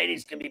so the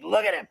ladies can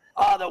look at him.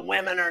 Oh, the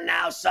women are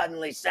now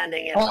suddenly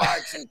sending in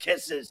hearts and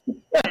kisses.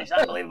 It's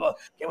unbelievable.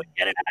 Can we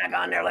get him back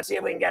on there? Let's see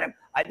if we can get him.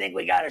 I think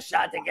we got a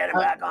shot to get him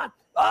back on.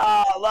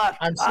 Oh, look.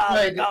 I'm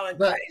sorry, they're going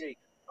crazy.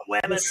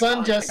 The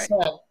sun just set.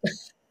 All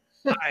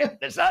right,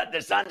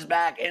 the sun's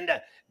back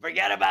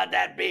forget about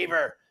that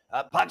beaver.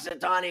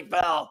 Puxatawny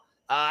fell.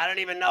 I don't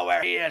even know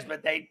where he is,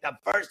 but the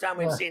first time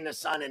we've seen the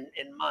sun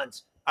in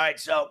months. All right,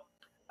 so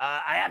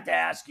I have to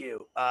ask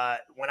you,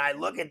 when I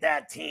look at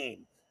that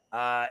team,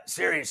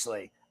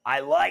 seriously, I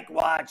like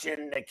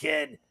watching the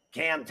kid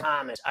Cam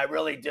Thomas. I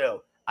really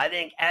do. I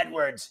think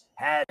Edwards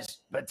has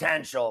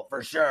potential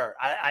for sure.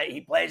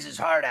 He plays his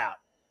heart out,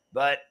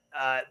 but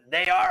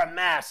they are a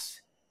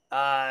mess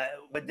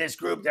with this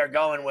group they're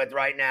going with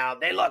right now.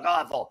 They look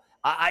awful.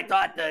 I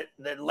thought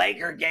the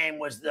Laker game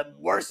was the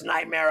worst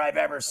nightmare I've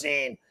ever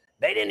seen.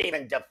 They didn't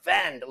even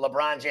defend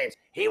LeBron James.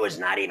 He was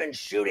not even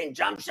shooting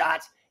jump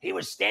shots. He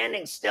was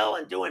standing still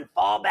and doing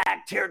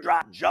fallback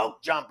teardrop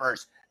joke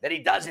jumpers that he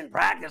does in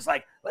practice.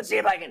 Like, let's see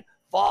if I can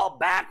fall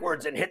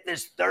backwards and hit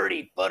this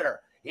 30-footer.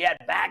 He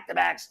had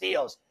back-to-back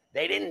steals.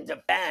 They didn't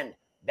defend.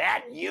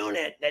 That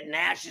unit that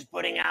Nash is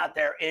putting out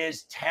there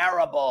is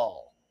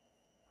terrible.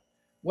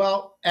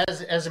 Well,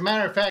 as a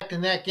matter of fact,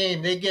 in that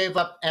game, they gave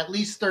up at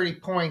least 30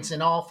 points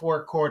in all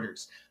 4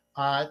 quarters.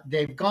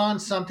 They've gone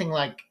something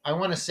like, I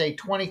want to say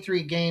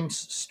 23 games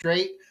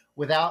straight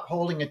without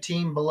holding a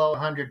team below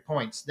 100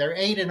 points. They're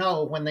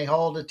 8-0 when they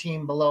hold a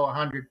team below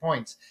 100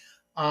 points.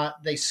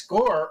 They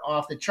score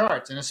off the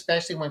charts, and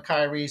especially when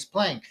Kyrie's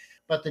playing.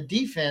 But the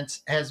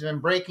defense has been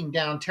breaking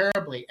down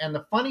terribly. And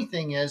the funny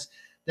thing is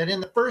that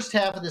in the first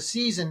half of the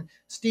season,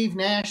 Steve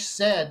Nash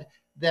said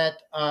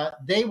that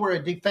they were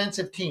a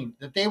defensive team,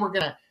 that they were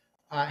going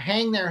to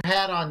hang their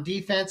hat on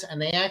defense, and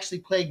they actually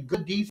played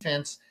good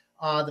defense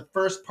the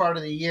first part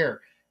of the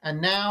year. And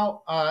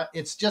now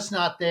it's just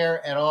not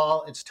there at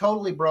all. It's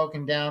totally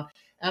broken down.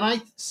 And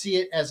I see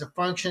it as a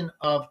function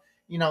of,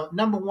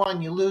 number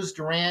one, you lose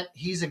Durant.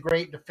 He's a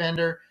great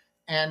defender.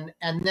 And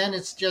then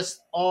it's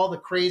just all the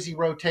crazy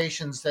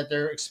rotations that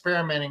they're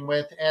experimenting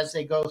with as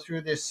they go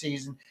through this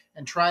season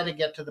and try to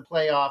get to the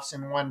playoffs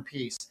in one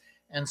piece.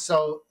 And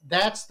so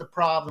that's the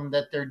problem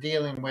that they're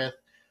dealing with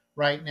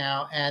right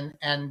now.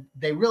 And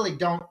they really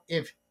don't,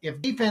 if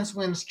defense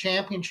wins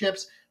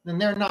championships, then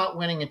they're not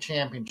winning a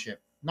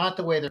championship. Not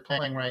the way they're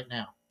playing right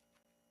now.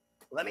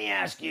 Let me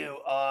ask you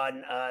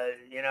on,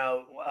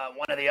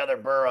 one of the other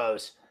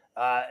boroughs,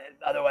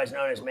 otherwise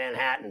known as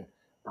Manhattan.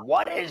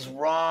 what is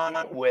wrong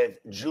with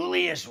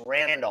Julius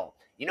Randle?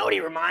 You know what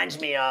he reminds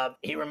me of?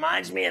 He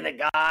reminds me of the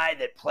guy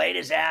that played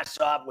his ass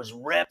off, was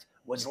ripped,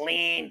 was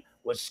lean,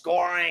 was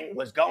scoring,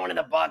 was going to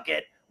the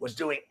bucket, was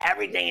doing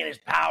everything in his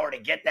power to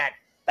get that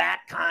fat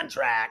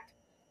contract.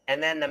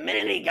 And then the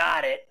minute he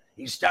got it,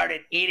 he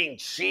started eating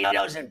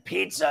Cheetos and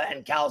pizza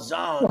and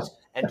calzones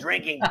and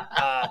drinking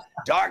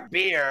dark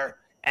beer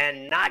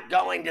and not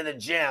going to the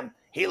gym.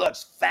 He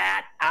looks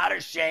fat, out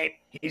of shape.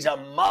 He's a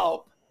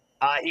mope.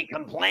 He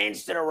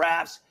complains to the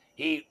refs.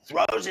 He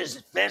throws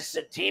his fists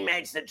at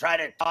teammates that try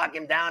to talk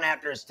him down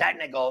after his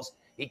technicals.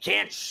 He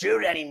can't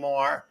shoot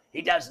anymore.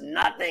 He does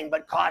nothing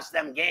but cost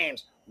them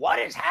games. What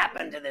has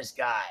happened to this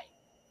guy?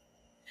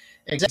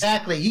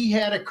 Exactly. He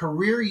had a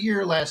career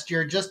year last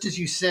year, just as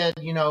you said,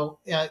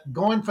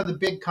 going for the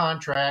big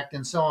contract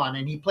and so on.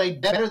 And he played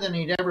better than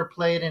he'd ever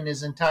played in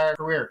his entire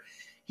career.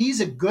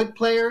 He's a good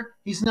player.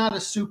 He's not a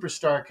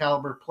superstar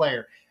caliber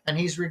player. And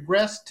he's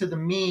regressed to the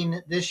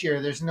mean this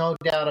year. There's no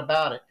doubt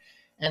about it.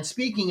 And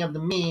speaking of the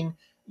mean,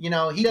 he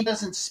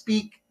doesn't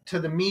speak to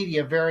the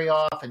media very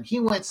often. He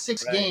went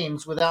 6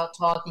 games without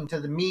talking to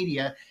the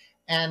media.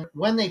 And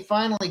when they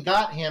finally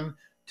got him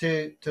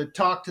to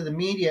talk to the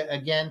media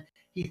again,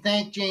 he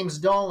thanked James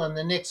Dolan,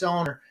 the Knicks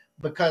owner,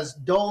 because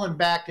Dolan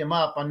backed him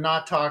up on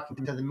not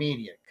talking to the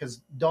media,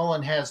 because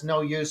Dolan has no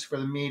use for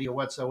the media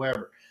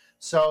whatsoever.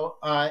 So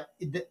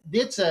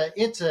it's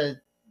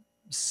a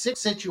sick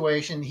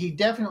situation. He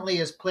definitely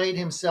has played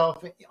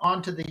himself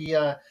onto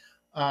the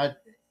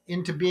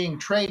into being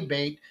trade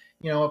bait,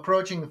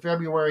 approaching the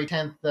February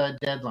 10th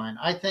deadline.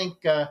 I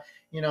think,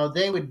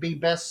 they would be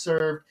best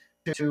served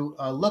to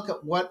look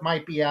at what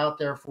might be out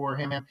there for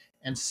him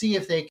and see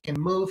if they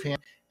can move him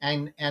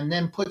and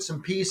then put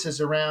some pieces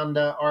around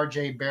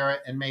R.J.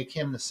 Barrett and make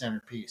him the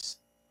centerpiece.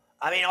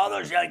 I mean, all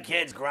those young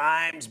kids,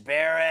 Grimes,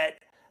 Barrett,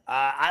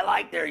 I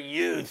like their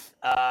youth,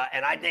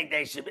 and I think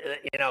they should,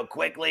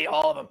 quickly,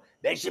 all of them,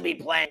 they should be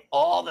playing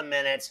all the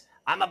minutes.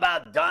 I'm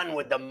about done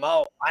with the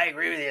Mo. I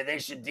agree with you. They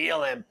should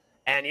deal him.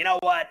 And you know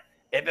what?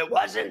 If it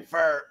wasn't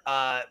for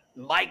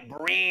Mike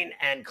Breen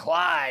and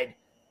Clyde,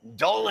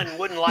 Dolan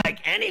wouldn't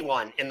like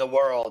anyone in the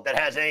world that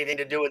has anything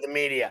to do with the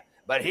media.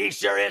 But he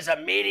sure is a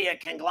media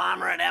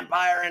conglomerate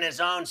empire in his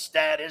own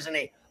stead, isn't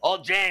he?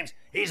 Old James,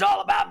 he's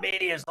all about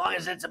media as long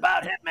as it's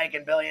about him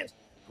making billions.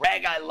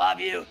 Greg, I love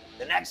you.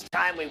 The next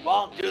time we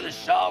won't do the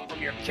show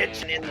from your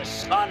kitchen in the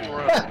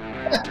sunroom.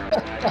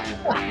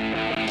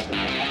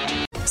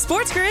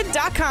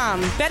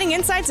 SportsGrid.com. Betting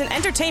insights and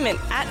entertainment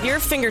at your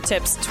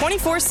fingertips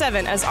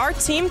 24/7 as our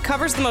team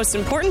covers the most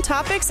important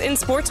topics in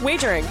sports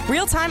wagering.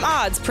 Real-time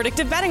odds,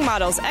 predictive betting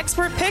models,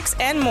 expert picks,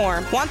 and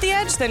more. Want the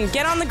edge? Then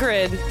get on the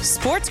grid.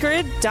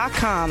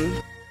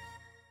 SportsGrid.com.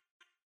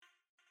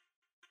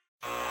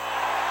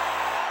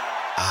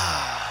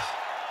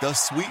 The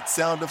sweet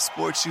sound of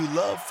sports you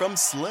love from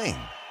Sling.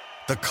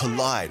 The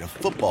collide of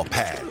football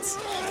pads.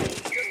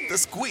 The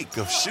squeak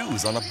of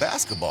shoes on a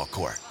basketball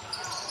court.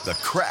 The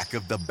crack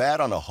of the bat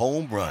on a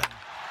home run.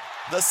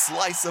 The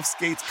slice of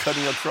skates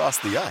cutting across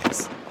the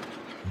ice.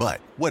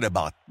 But what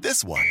about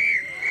this one?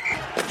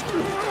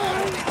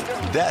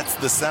 That's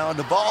the sound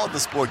of all the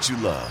sports you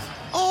love,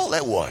 all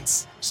at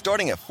once.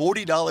 Starting at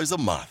 $40 a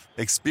month.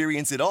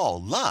 Experience it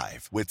all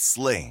live with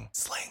Sling.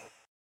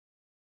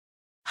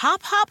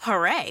 Hop, hop,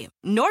 hooray!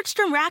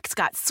 Nordstrom Rack's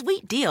got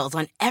sweet deals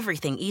on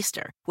everything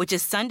Easter, which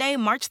is Sunday,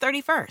 March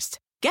 31st.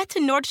 Get to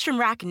Nordstrom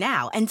Rack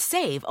now and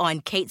save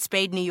on Kate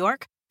Spade New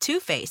York, Too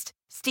Faced,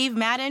 Steve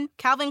Madden,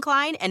 Calvin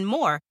Klein, and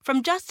more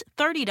from just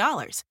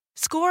 $30.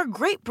 Score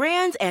great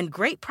brands and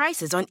great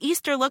prices on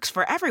Easter looks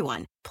for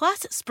everyone, plus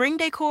spring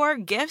decor,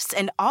 gifts,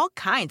 and all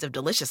kinds of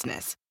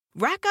deliciousness.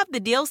 Rack up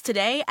the deals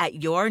today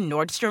at your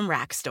Nordstrom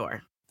Rack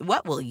store.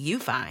 What will you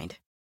find?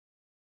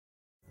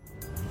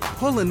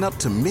 Pulling up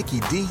to Mickey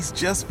D's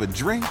just for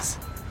drinks?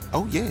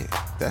 Oh yeah,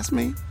 that's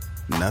me.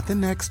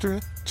 Nothing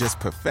extra, just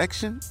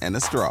perfection and a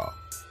straw.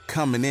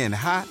 Coming in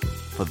hot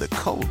for the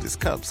coldest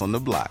cups on the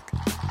block.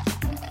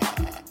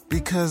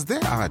 Because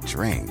there are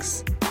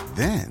drinks.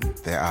 Then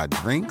there are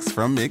drinks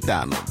from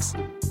McDonald's.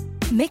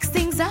 Mix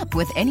things up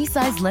with any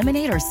size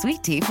lemonade or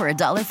sweet tea for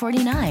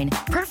 $1.49.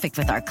 Perfect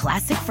with our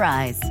classic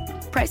fries.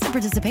 Price and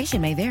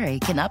participation may vary.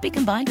 Cannot be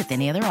combined with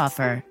any other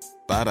offer.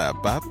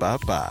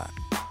 Ba-da-ba-ba-ba.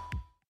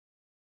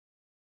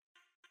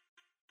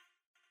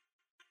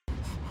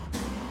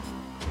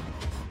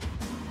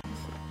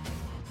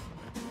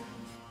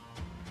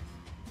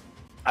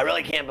 I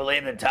really can't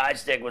believe that Tide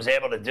Stick was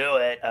able to do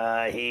it.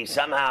 He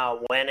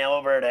somehow went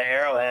over to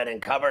Arrowhead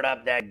and covered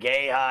up that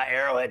Gayha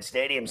Arrowhead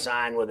Stadium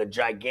sign with a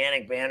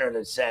gigantic banner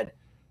that said,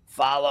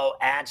 follow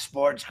at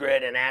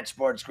SportsGrid and at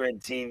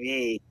SportsGrid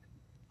TV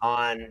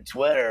on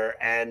Twitter.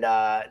 And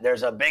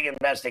there's a big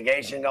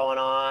investigation going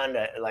on.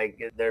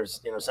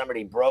 There's,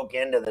 somebody broke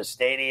into the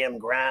stadium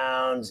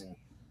grounds and,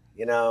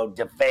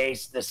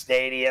 defaced the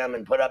stadium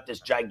and put up this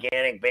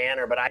gigantic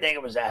banner. But I think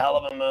it was a hell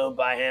of a move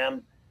by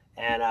him.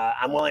 And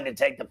I'm willing to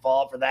take the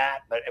fall for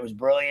that, but it was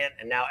brilliant.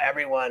 And now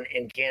everyone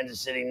in Kansas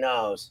City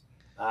knows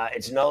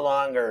it's no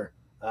longer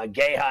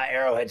Geha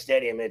Arrowhead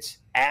Stadium. It's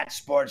at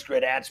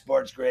SportsGrid, at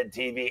SportsGrid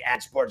TV,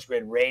 at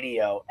SportsGrid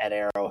Radio at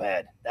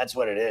Arrowhead. That's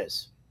what it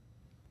is.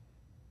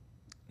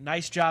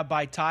 Nice job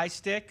by Tie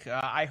Stick.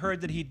 I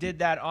heard that he did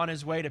that on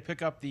his way to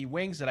pick up the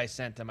wings that I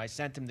sent him. I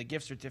sent him the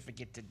gift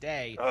certificate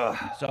today.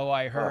 So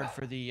I heard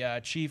for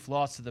the Chief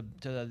loss to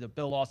the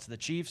Bill lost to the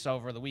Chiefs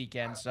over the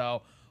weekend.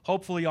 So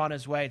hopefully on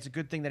his way. It's a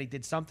good thing that he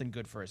did something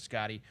good for us,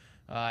 Scotty,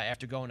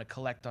 after going to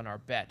collect on our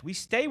bet. We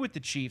stay with the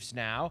Chiefs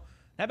now.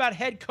 How about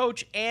head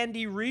coach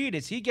Andy Reid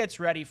as he gets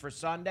ready for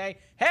Sunday?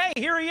 Hey,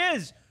 here he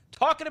is,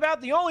 talking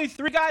about the only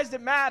 3 guys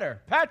that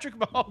matter: Patrick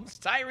Mahomes,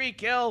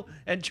 Tyreek Hill,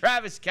 and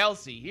Travis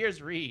Kelce.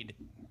 Here's Reid.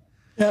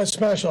 Yeah, it's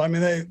special. I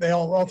mean, they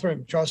all 3 of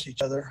them trust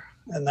each other,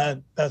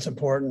 and that's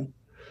important.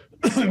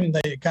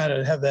 They kind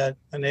of have that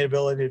innate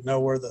ability to know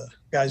where the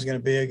guy's going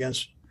to be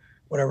against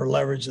whatever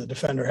leverage the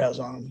defender has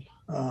on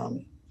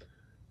him.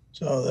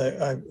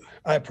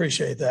 I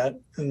appreciate that.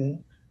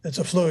 And it's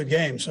a fluid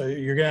game, so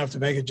you're going to have to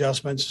make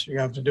adjustments. You're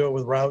going to have to do it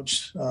with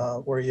routes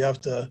where you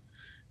have to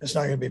 – it's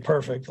not going to be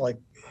perfect, like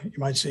you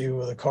might see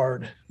with a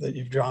card that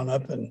you've drawn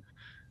up. And,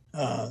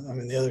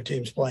 the other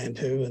team's playing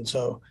too. And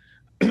so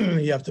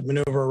you have to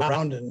maneuver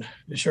around, and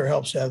it sure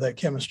helps to have that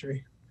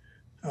chemistry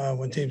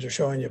when teams are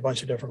showing you a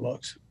bunch of different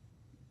looks.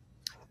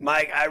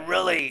 Mike, I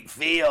really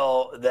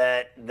feel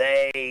that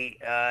they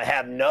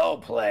have no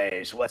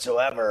plays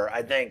whatsoever.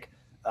 I think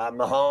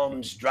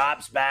Mahomes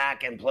drops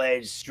back and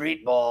plays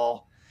street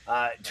ball.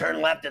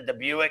 Turn left at the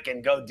Buick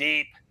and go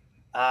deep,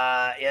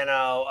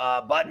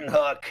 button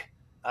hook.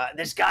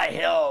 This guy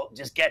Hill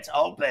just gets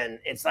open.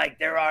 It's like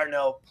there are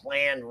no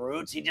planned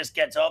routes. He just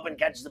gets open,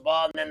 catches the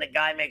ball, and then the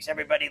guy makes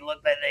everybody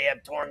look like they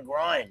have torn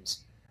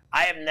groins.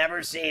 I have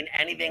never seen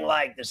anything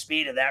like the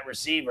speed of that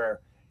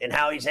receiver and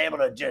how he's able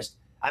to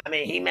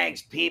he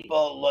makes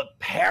people look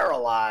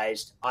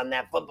paralyzed on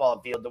that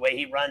football field the way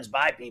he runs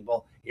by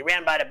people. He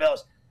ran by the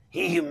Bills.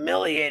 He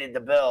humiliated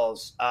the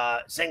Bills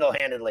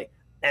single-handedly.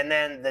 And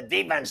then the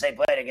defense they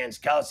played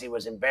against Kelce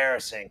was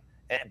embarrassing,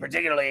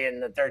 particularly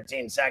in the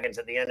 13 seconds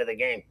at the end of the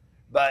game.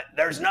 But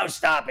there's no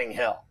stopping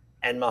Hill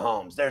and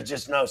Mahomes. There's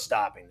just no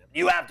stopping them.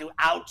 You have to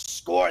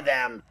outscore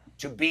them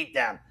to beat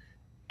them.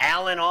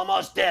 Allen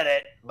almost did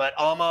it, but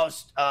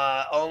almost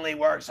only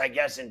works, I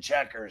guess, in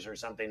checkers or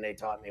something they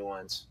taught me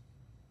once.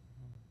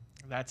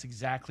 That's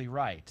exactly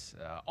right.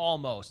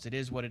 Almost. It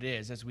is what it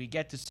is. As we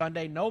get to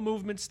Sunday, no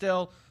movement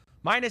still.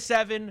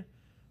 -7,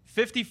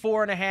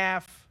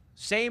 54.5.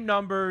 Same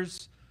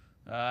numbers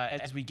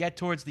as we get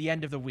towards the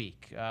end of the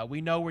week.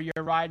 We know where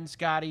you're riding,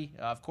 Scotty.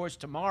 Of course,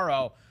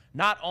 tomorrow,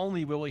 not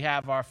only will we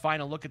have our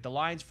final look at the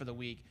lines for the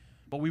week,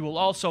 but we will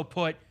also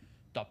put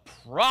the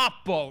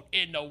prop boat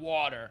in the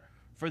water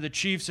for the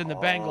Chiefs and the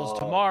Bengals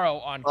tomorrow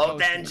on Coast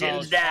Both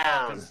engines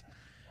down.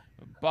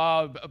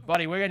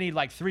 Buddy, we're going to need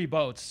like 3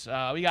 boats.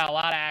 We got a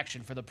lot of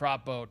action for the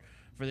prop boat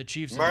for the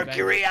Chiefs.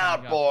 Mercury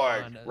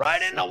outboard,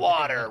 right in the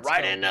water,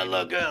 right in the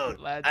lagoon.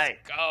 Let's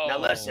go. Now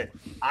listen,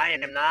 I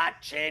am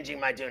not changing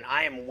my tune.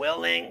 I am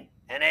willing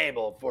and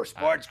able for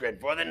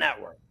SportsGrid, for the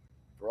network,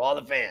 for all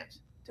the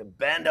fans, to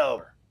bend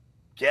over,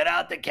 get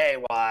out the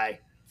KY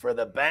for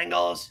the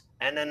Bengals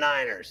and the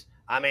Niners.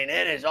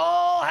 It is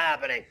all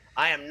happening.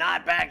 I am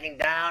not backing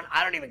down.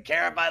 I don't even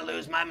care if I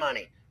lose my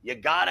money. You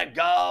got to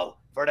go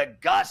for the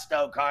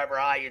gusto, Carver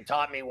High. You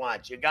taught me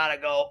once. You got to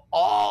go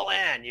all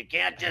in. You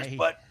can't just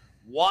put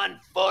 1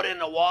 foot in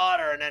the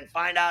water and then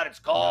find out it's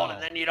cold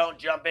and then you don't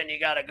jump in. You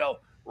got to go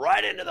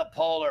right into the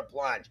polar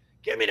plunge.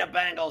 Give me the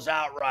Bengals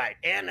outright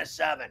and the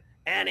 7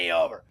 and the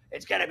over.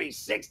 It's going to be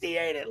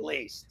 68 at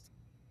least.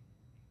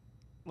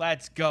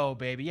 Let's go,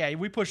 baby. Yeah,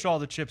 we push all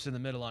the chips in the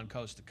middle on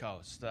Coast to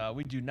Coast.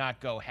 We do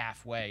not go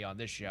halfway on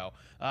this show.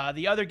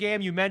 The other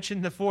game you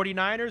mentioned, the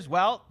 49ers,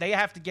 well, they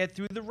have to get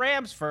through the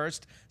Rams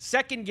first.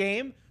 Second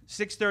game,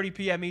 6:30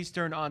 p.m.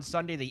 Eastern on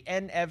Sunday, the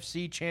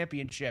NFC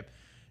Championship.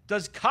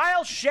 Does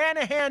Kyle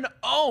Shanahan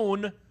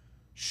own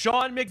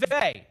Sean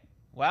McVay?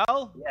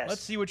 Well,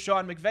 Let's see what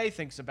Sean McVay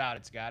thinks about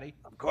it, Scotty.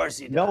 Of course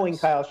he does. Knowing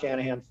Kyle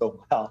Shanahan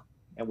so well,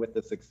 and with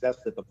the success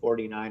that the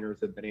 49ers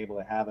have been able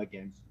to have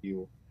against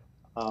you,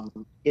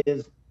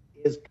 is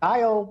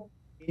Kyle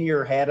in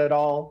your head at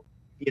all,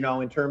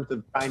 in terms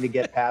of trying to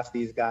get past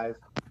these guys?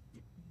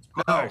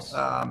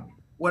 No.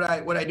 What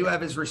I do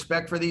have is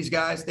respect for these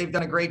guys. They've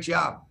done a great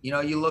job.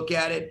 You look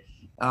at it,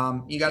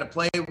 you got to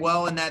play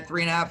well in that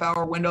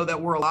 3.5-hour window that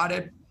we're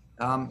allotted.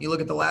 You look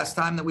at the last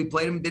time that we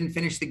played them, didn't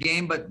finish the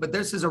game, but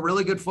this is a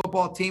really good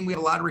football team. We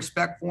have a lot of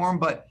respect for them,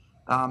 but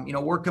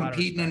we're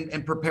competing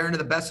and preparing to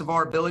the best of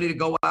our ability to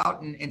go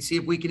out and see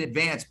if we can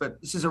advance. But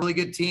this is a really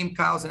good team.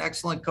 Kyle's an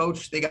excellent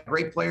coach. They got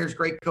great players,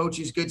 great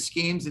coaches, good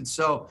schemes, and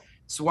so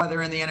it's why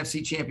they're in the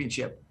NFC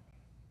Championship.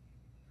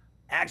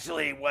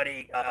 Actually, what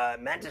he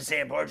meant to say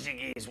in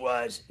Portuguese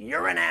was,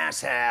 "You're an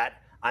asshat.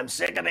 I'm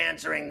sick of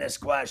answering this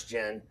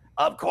question.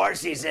 Of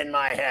course he's in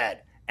my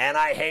head, and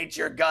I hate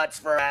your guts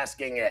for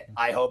asking it.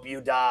 I hope you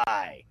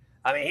die."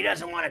 He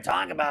doesn't want to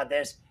talk about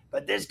this,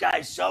 but this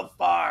guy's so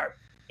far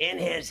in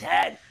his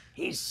head,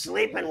 he's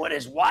sleeping with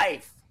his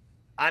wife.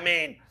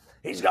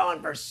 He's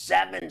going for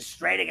 7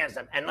 straight against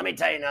them. And let me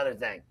tell you another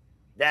thing.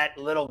 that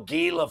little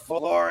Guy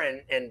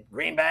LaFleur in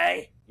Green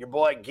Bay, your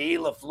boy Guy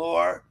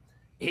LaFleur,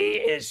 he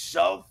is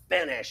so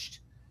finished.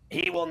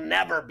 He will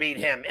never beat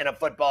him in a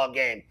football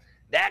game.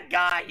 That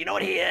guy, you know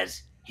what he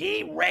is?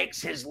 He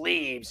rakes his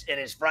leaves in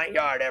his front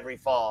yard every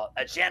fall.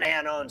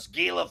 Shanahan owns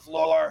Guy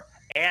LaFleur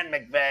and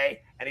McVay,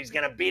 and he's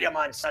going to beat him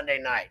on Sunday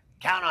night.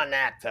 Count on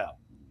that, Phil.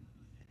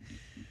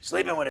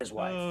 Sleeping with his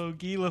wife. Oh,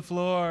 Guy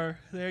LaFleur.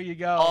 There you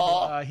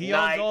go. He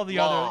owns all the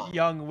other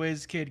young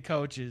whiz kid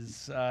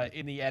coaches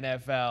in the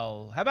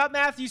NFL. How about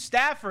Matthew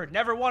Stafford?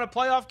 Never won a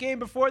playoff game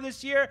before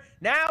this year.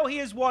 Now he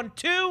has won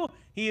 2.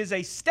 He is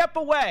a step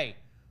away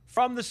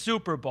from the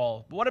Super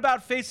Bowl. But what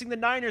about facing the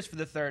Niners for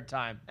the 3rd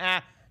time?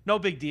 No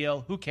big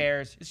deal. Who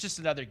cares? It's just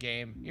another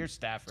game. Here's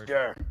Stafford.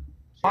 Sure.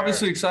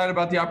 Obviously excited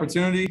about the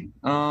opportunity,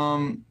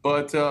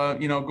 but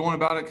going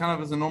about it kind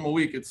of as a normal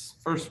week. It's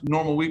first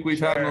normal week we've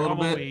had in a little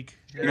bit. Week.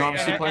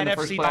 Obviously playing the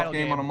first playoff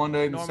game on a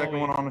Monday, the second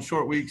week. one on a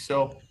short week.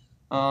 So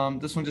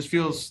this one just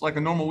feels like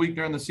a normal week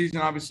during the season.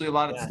 Obviously a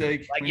lot at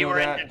stake. Like you were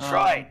in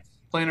Detroit.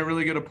 Playing a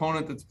really good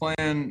opponent that's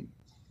playing,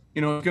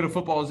 as good a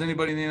football as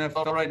anybody in the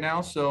NFL right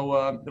now.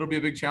 So it'll be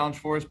a big challenge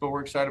for us, but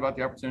we're excited about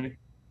the opportunity.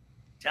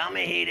 Tell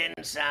me he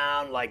didn't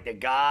sound like the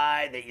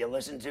guy that you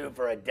listened to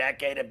for a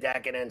decade of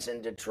decadence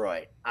in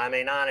Detroit. I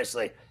mean,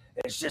 honestly,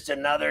 it's just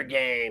another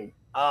game.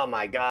 Oh,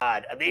 my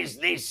God.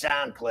 These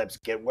sound clips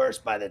get worse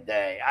by the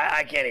day.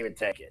 I can't even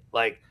take it.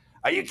 Like,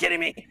 are you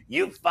kidding me?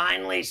 You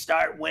finally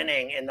start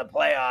winning in the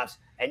playoffs,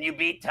 and you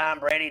beat Tom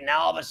Brady. Now,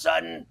 all of a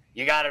sudden,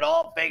 you got it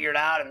all figured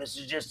out, and this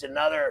is just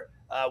another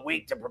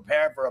week to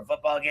prepare for a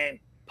football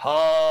game.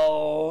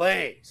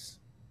 Please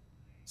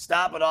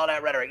stop with all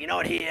that rhetoric. You know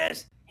what he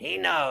is? He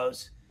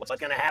knows what's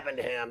going to happen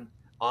to him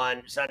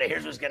on Sunday.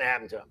 Here's what's going to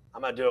happen to him.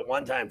 I'm going to do it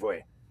one time for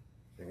you.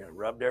 They're going to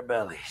rub their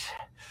bellies.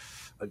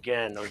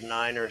 Again, those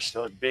Niners,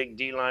 those big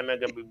D linemen are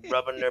going to be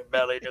rubbing their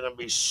belly. They're going to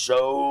be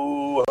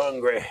so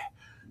hungry.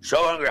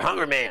 So hungry.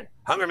 Hungry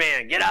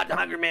man. Get out the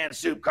Hungry Man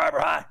soup, Carver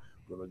High.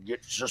 We're going to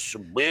get just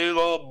some big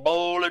old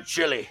bowl of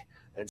chili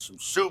and some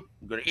soup.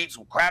 We're going to eat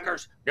some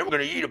crackers. Then we're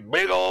going to eat a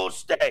big old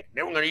steak.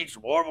 Then we're going to eat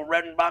some Orville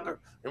Redenbacher.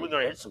 Then we're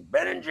going to hit some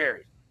Ben &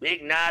 Jerry's.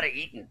 Big night of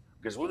eating.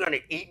 Because we're going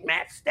to eat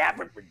Matt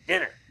Stafford for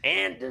dinner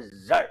and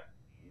dessert.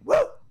 Woo!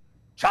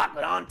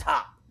 Chocolate on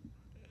top.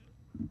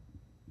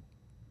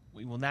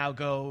 We will now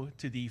go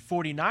to the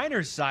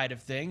 49ers side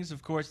of things.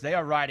 Of course, they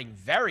are riding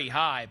very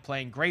high,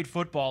 playing great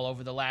football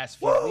over the last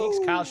few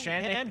weeks. Kyle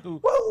Shanahan,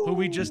 who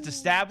we just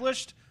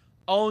established,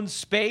 owns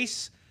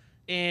space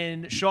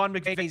in Sean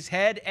McVay's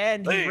head,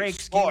 and he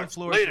rakes Guy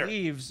LaFleur's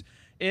leaves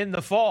in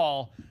the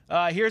fall.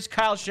 Here's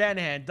Kyle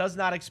Shanahan. Does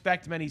not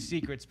expect many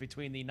secrets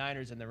between the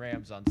Niners and the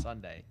Rams on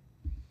Sunday.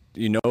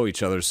 You know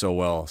each other so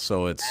well,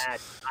 so it's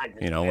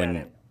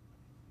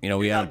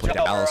we haven't played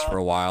Dallas for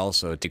a while,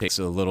 so it takes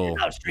a little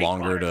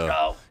longer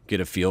to get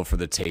a feel for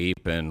the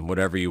tape, and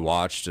whatever you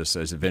watch, just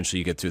as eventually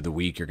you get through the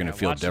week, you're going to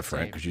feel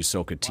different because you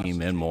soak a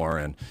team in more,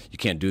 and you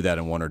can't do that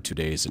in 1 or 2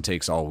 days. It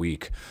takes all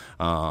week.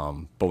 But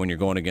when you're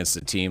going against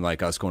a team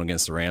like us going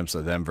against the Rams,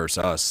 so them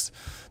versus us,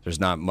 there's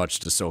not much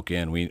to soak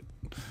in.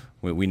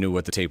 We knew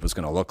what the tape was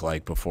going to look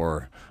like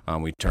before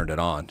we turned it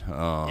on,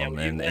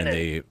 and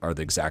they are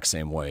the exact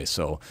same way.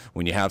 So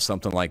when you have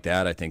something like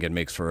that, I think it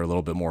makes for a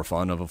little bit more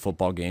fun of a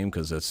football game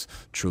because it's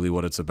truly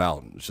what it's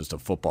about. It's just a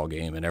football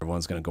game, and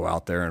everyone's going to go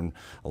out there, and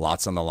a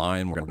lot's on the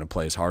line. We're going to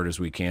play as hard as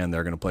we can.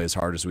 They're going to play as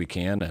hard as we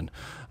can, and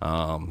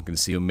going to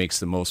see who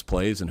makes the most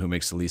plays and who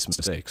makes the least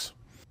mistakes.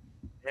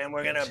 And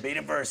we're going to beat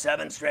him for a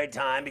 7th straight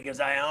time because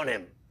I own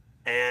him.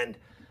 And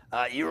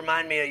you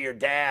remind me of your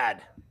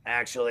dad.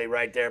 Actually,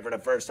 right there for the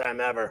first time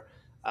ever.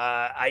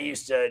 I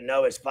used to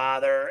know his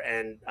father,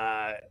 and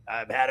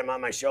I've had him on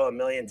my show a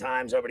million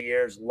times over the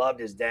years. Loved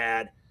his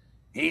dad.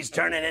 He's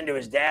turning into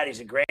his dad.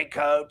 He's a great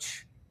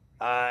coach.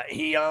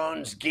 He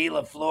owns Guy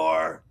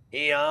LaFleur.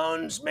 He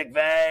owns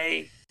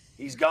McVay.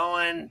 He's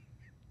going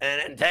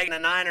and taking the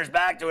Niners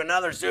back to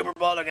another Super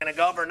Bowl. They're going to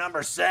go for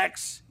number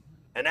 6.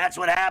 And that's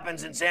what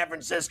happens in San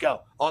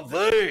Francisco on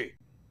the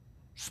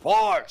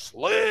Sports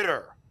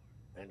Leader.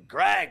 And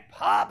Greg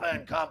Papa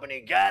and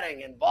company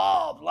getting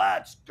involved.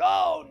 Let's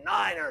go,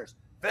 Niners.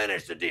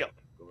 Finish the deal.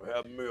 Gonna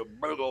have me a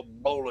big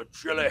old bowl of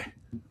chili.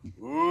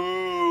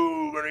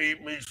 Ooh, gonna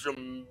eat me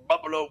some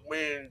buffalo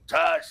wing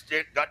Thai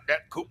stick. Got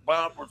that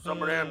coupon for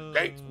some of them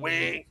Gates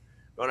wings.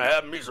 Gonna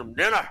have me some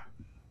dinner.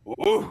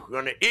 Ooh,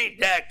 gonna eat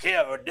that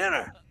kid for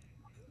dinner.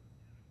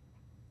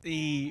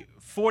 The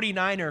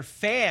 49er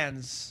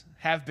fans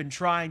have been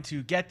trying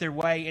to get their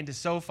way into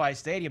SoFi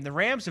Stadium. The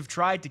Rams have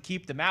tried to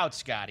keep them out,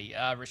 Scotty,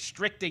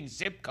 restricting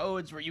zip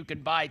codes where you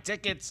can buy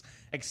tickets,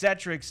 et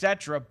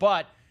cetera,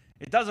 but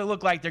it doesn't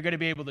look like they're going to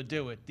be able to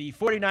do it. The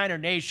 49er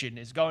Nation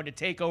is going to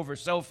take over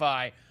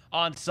SoFi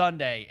on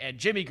Sunday, and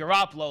Jimmy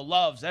Garoppolo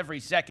loves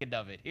every second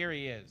of it. Here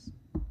he is.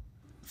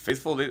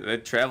 Faithful, they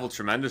travel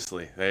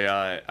tremendously.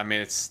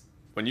 It's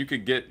when you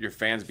could get your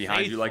fans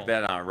behind you like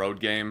that on a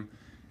road game.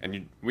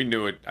 And we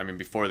knew it.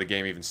 Before the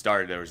game even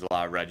started, there was a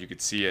lot of red. You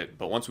could see it.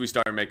 But once we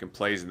started making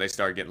plays and they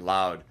started getting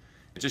loud,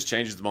 it just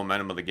changes the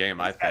momentum of the game,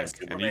 I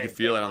think. And you can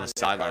feel it on the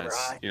sidelines.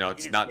 You know,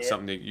 it's not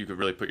something that you could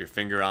really put your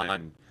finger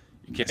on.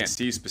 You can't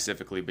see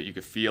specifically, but you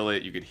could feel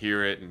it, you could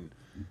hear it, and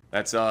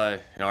that's our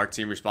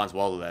team responds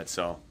well to that.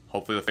 So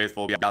hopefully the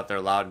faithful will be out there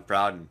loud and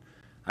proud, and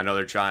I know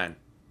they're trying.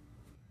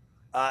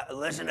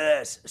 Listen to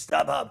this,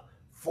 StubHub.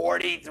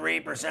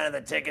 43% of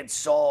the tickets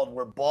sold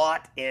were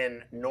bought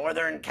in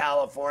Northern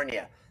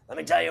California. Let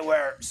me tell you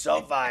where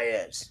SoFi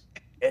is.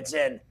 It's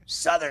in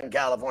Southern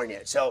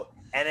California.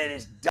 And it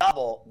is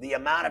double the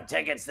amount of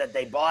tickets that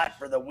they bought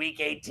for the Week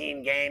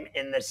 18 game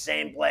in the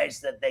same place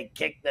that the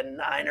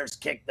Niners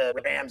kicked the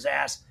Rams'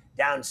 ass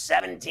down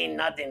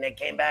 17-0. They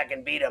came back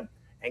and beat them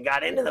and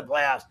got into the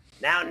playoffs.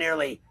 Now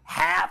nearly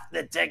half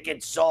the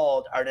tickets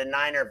sold are to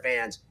Niner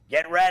fans.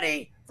 Get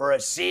ready for a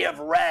sea of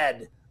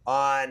red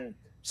on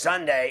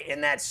Sunday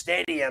in that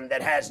stadium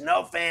that has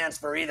no fans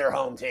for either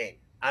home team.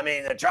 I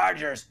mean, the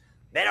Chargers,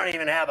 they don't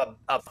even have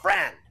a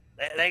friend.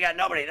 They got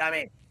nobody. I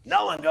mean,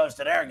 no one goes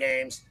to their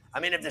games. I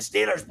mean, if the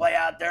Steelers play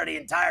out there, the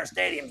entire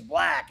stadium's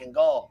black and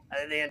gold,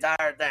 the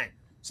entire thing.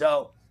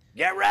 So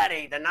get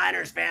ready. The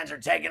Niners fans are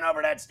taking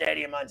over that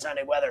stadium on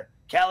Sunday, whether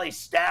Kelly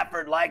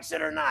Stafford likes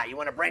it or not. You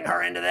want to bring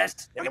her into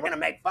this? We're going to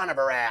make fun of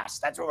her ass.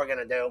 That's what we're going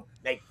to do.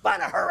 Make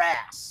fun of her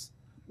ass.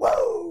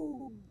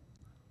 Woo!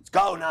 Let's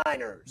go,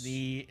 Niners.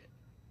 The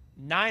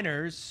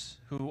Niners,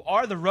 who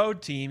are the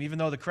road team, even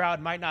though the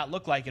crowd might not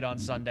look like it on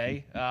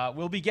Sunday,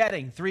 will be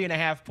getting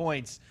 3.5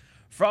 points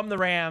from the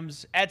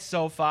Rams at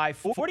SoFi.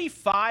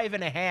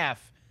 45.5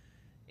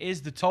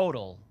 is the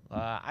total.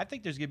 I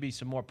think there's going to be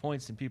some more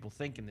points than people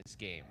think in this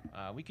game.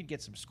 We could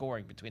get some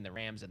scoring between the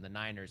Rams and the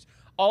Niners.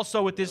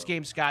 Also with this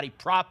game, Scotty,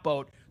 prop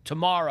boat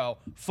tomorrow,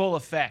 full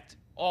effect,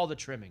 all the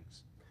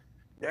trimmings.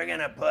 They're going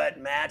to put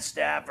Matt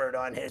Stafford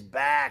on his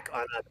back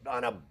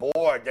on a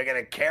board. They're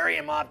going to carry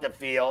him off the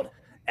field,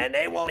 and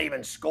they won't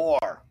even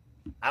score.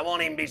 I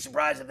won't even be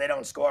surprised if they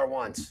don't score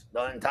once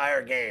the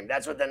entire game.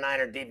 That's what the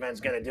Niner defense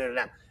is going to do to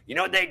them. You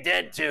know what they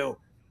did to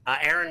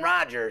Aaron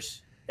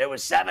Rodgers? It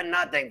was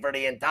 7-0 for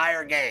the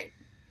entire game.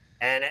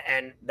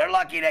 And they're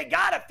lucky they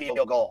got a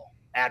field goal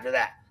after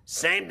that.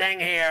 Same thing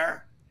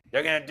here.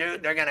 They're going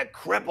to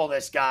cripple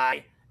this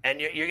guy,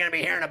 and you're going to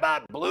be hearing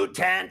about blue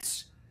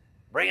tents,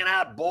 bringing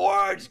out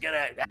boards, going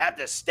to have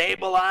to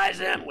stabilize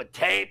him with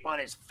tape on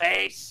his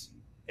face.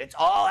 It's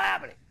all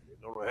happening.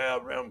 Going to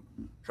have him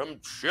some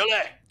chili.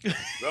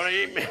 Going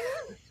to eat me.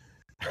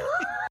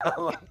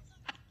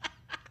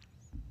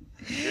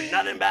 There's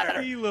nothing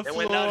better than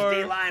when those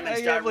D linemen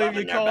start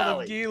rubbing their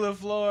belly. Guy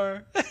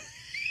LaFleur.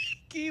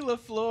 Guy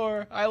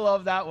LaFleur. I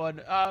love that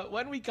one.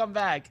 When we come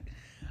back,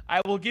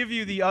 I will give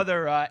you the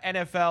other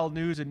NFL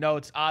news and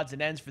notes, odds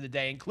and ends for the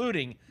day,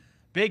 including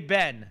Big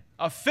Ben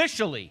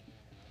officially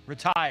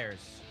retires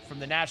from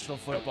the National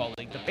Football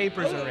League. The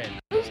papers are in.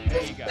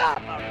 There you go.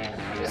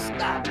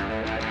 Stop.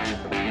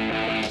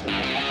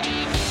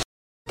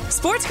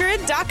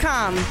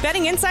 SportsGrid.com.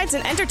 Betting insights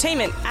and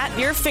entertainment at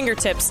your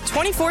fingertips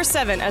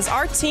 24/7 as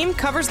our team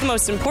covers the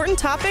most important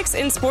topics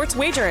in sports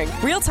wagering.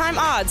 Real-time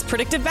odds,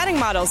 predictive betting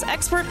models,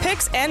 expert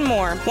picks, and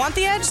more. Want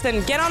the edge?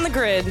 Then get on the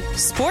grid.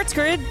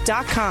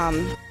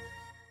 SportsGrid.com.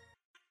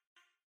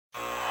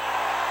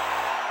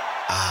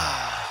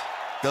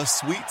 The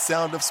sweet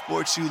sound of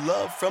sports you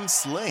love from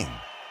Sling.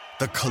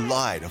 The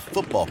collide of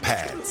football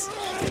pads.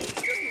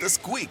 The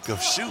squeak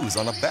of shoes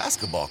on a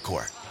basketball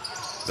court.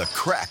 The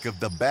crack of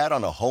the bat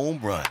on a home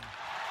run.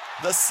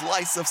 The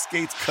slice of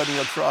skates cutting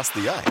across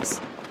the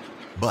ice.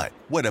 But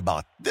what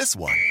about this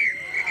one?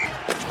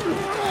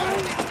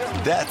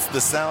 That's the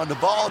sound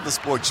of all the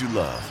sports you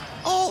love,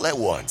 all at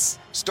once.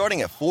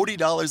 Starting at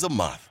 $40 a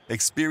month.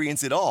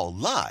 Experience it all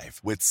live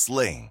with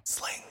Sling.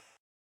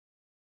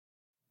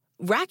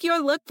 Rack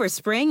your look for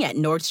spring at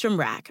Nordstrom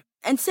Rack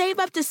and save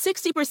up to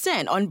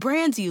 60% on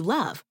brands you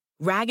love.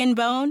 Rag &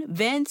 Bone,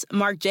 Vince,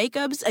 Marc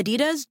Jacobs,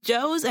 Adidas,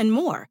 Joe's, and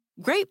more.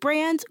 Great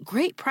brands,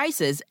 great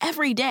prices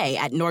every day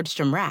at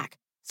Nordstrom Rack.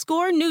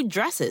 Score new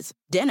dresses,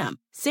 denim,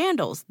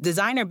 sandals,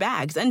 designer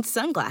bags, and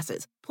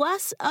sunglasses,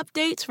 plus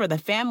updates for the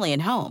family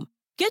and home.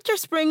 Get your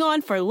spring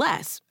on for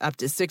less, up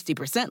to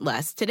 60%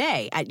 less,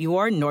 today at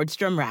your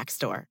Nordstrom Rack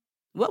store.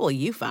 What will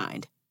you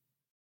find?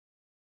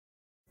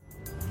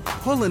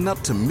 Pulling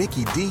up to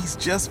Mickey D's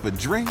just for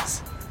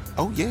drinks?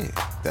 Oh yeah,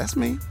 that's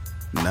me.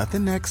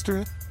 Nothing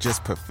extra,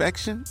 just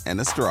perfection and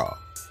a straw.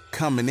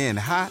 Coming in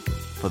hot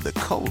for the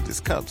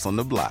coldest cups on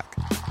the block.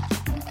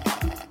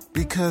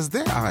 Because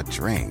there are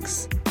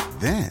drinks.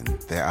 Then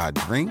there are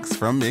drinks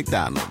from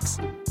McDonald's.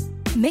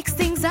 Mix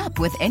things up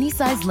with any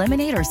size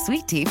lemonade or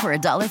sweet tea for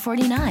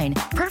 $1.49.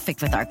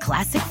 Perfect with our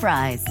classic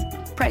fries.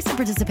 Price and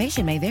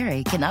participation may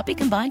vary. Cannot be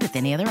combined with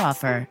any other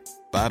offer.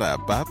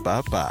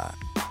 Ba-da-ba-ba-ba.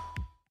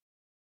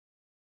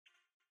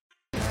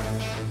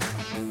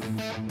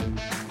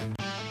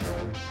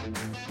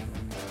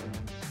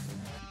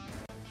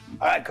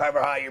 All right,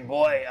 Carver High, your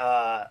boy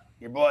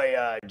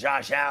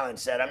Josh Allen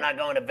said, I'm not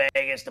going to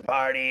Vegas to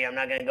party. I'm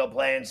not going to go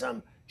play in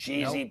some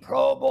cheesy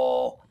Pro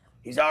Bowl.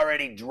 He's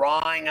already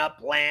drawing up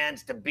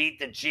plans to beat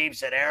the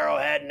Chiefs at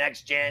Arrowhead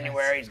next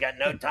January. He's got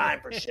no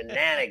time for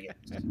shenanigans.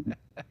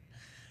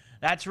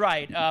 That's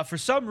right. For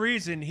some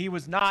reason, he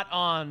was not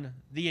on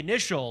the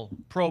initial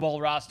Pro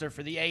Bowl roster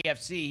for the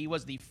AFC. He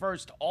was the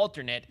first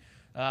alternate.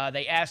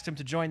 They asked him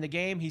to join the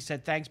game. He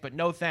said, thanks, but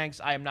no thanks.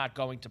 I am not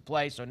going to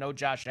play, so no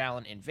Josh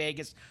Allen in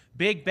Vegas.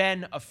 Big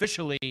Ben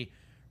officially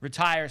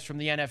retires from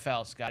the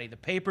NFL, Scotty. The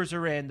papers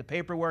are in. The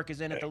paperwork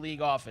is in at the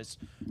league office.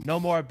 No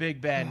more Big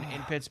Ben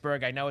in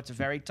Pittsburgh. I know it's a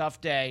very tough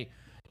day.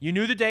 You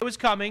knew the day was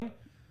coming,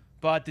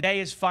 but the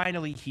day is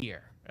finally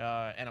here.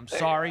 And I'm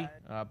sorry,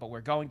 but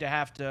we're going to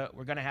have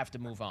to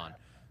move on.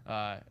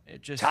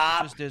 It just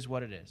is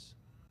what it is.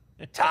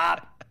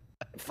 Top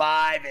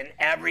 5 in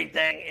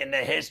everything in the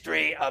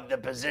history of the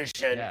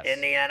position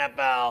in the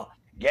NFL.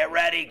 Get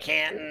ready,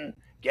 Canton.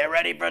 Get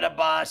ready for the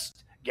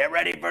bust. Get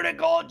ready for the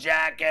gold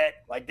jacket,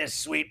 like this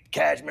sweet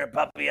cashmere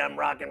puppy I'm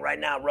rocking right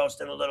now,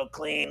 roasting a little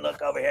clean.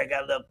 Look over here,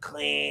 got a little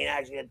clean.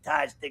 Actually, a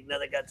tie stick,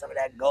 another got some of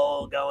that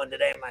gold going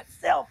today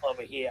myself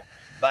over here.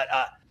 But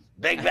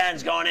Big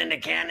Ben's going into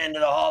Canton into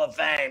the Hall of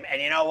Fame.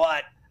 And you know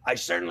what? I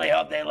certainly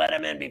hope they let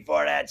him in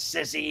before that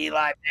sissy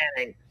Eli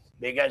Manning,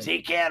 because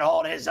he can't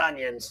hold his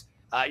onions.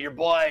 Your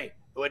boy,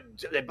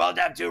 they both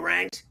have 2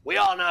 rings. We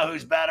all know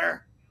who's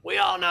better. We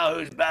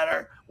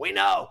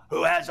know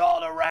who has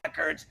all the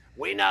records.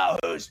 We know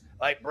who's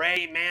like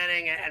Brady,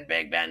 Manning, and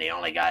Big Ben, the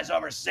only guys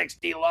over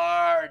 60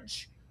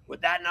 large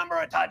with that number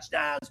of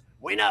touchdowns.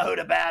 We know who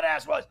the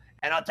badass was.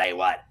 And I'll tell you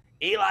what,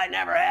 Eli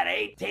never had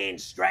 18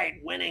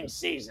 straight winning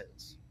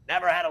seasons.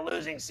 Never had a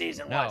losing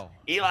season once.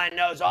 Eli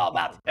knows all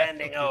about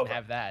bending over.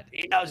 Have that.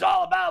 He knows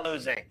all about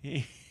losing.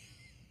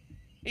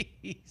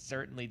 He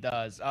certainly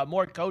does.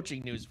 More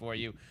coaching news for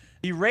you.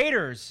 The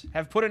Raiders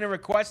have put in a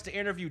request to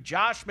interview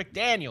Josh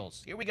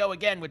McDaniels. Here we go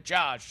again with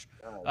Josh,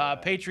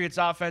 Patriots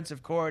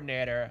offensive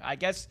coordinator. I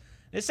guess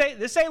this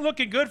ain't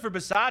looking good for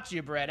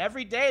Bisaccia, Brett.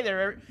 Every day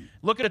they're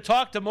looking to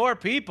talk to more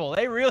people.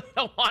 They really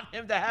don't want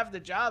him to have the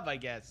job, I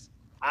guess.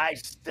 I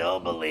still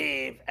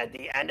believe at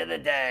the end of the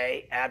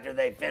day, after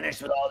they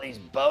finish with all these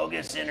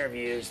bogus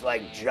interviews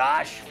like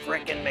Josh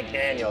frickin'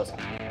 McDaniels,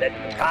 that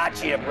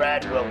Bisaccia,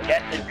 Brett, will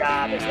get the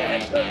job as the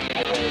head coach of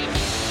the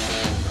Raiders.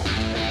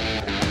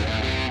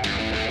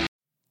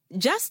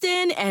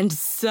 Justin and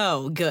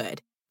so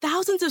good.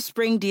 Thousands of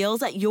spring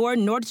deals at your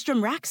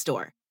Nordstrom Rack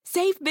store.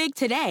 Save big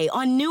today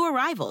on new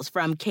arrivals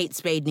from Kate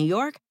Spade New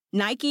York,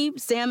 Nike,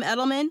 Sam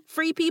Edelman,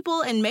 Free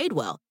People, and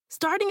Madewell,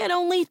 starting at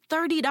only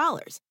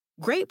 $30.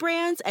 Great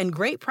brands and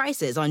great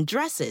prices on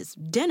dresses,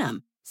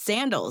 denim,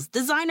 sandals,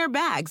 designer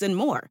bags, and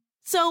more.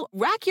 So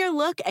rack your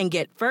look and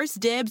get first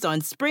dibs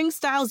on spring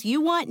styles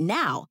you want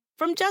now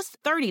from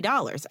just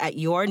 $30 at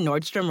your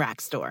Nordstrom Rack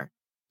store.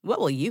 What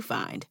will you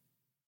find?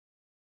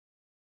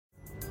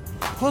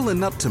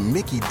 Pulling up to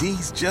Mickey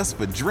D's just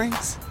for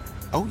drinks?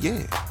 Oh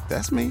yeah,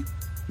 that's me.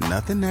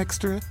 Nothing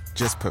extra,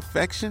 just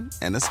perfection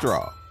and a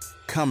straw.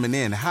 Coming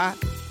in hot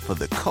for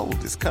the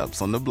coldest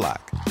cups on the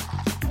block.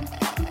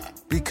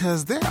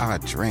 Because there are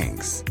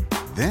drinks.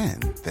 Then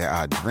there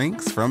are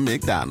drinks from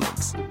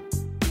McDonald's.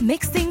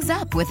 Mix things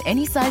up with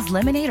any size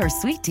lemonade or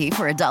sweet tea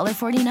for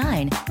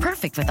 $1.49.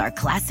 Perfect with our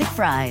classic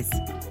fries.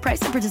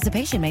 Price and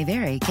participation may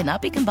vary.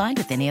 Cannot be combined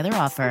with any other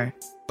offer.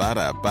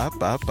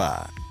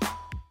 Ba-da-ba-ba-ba.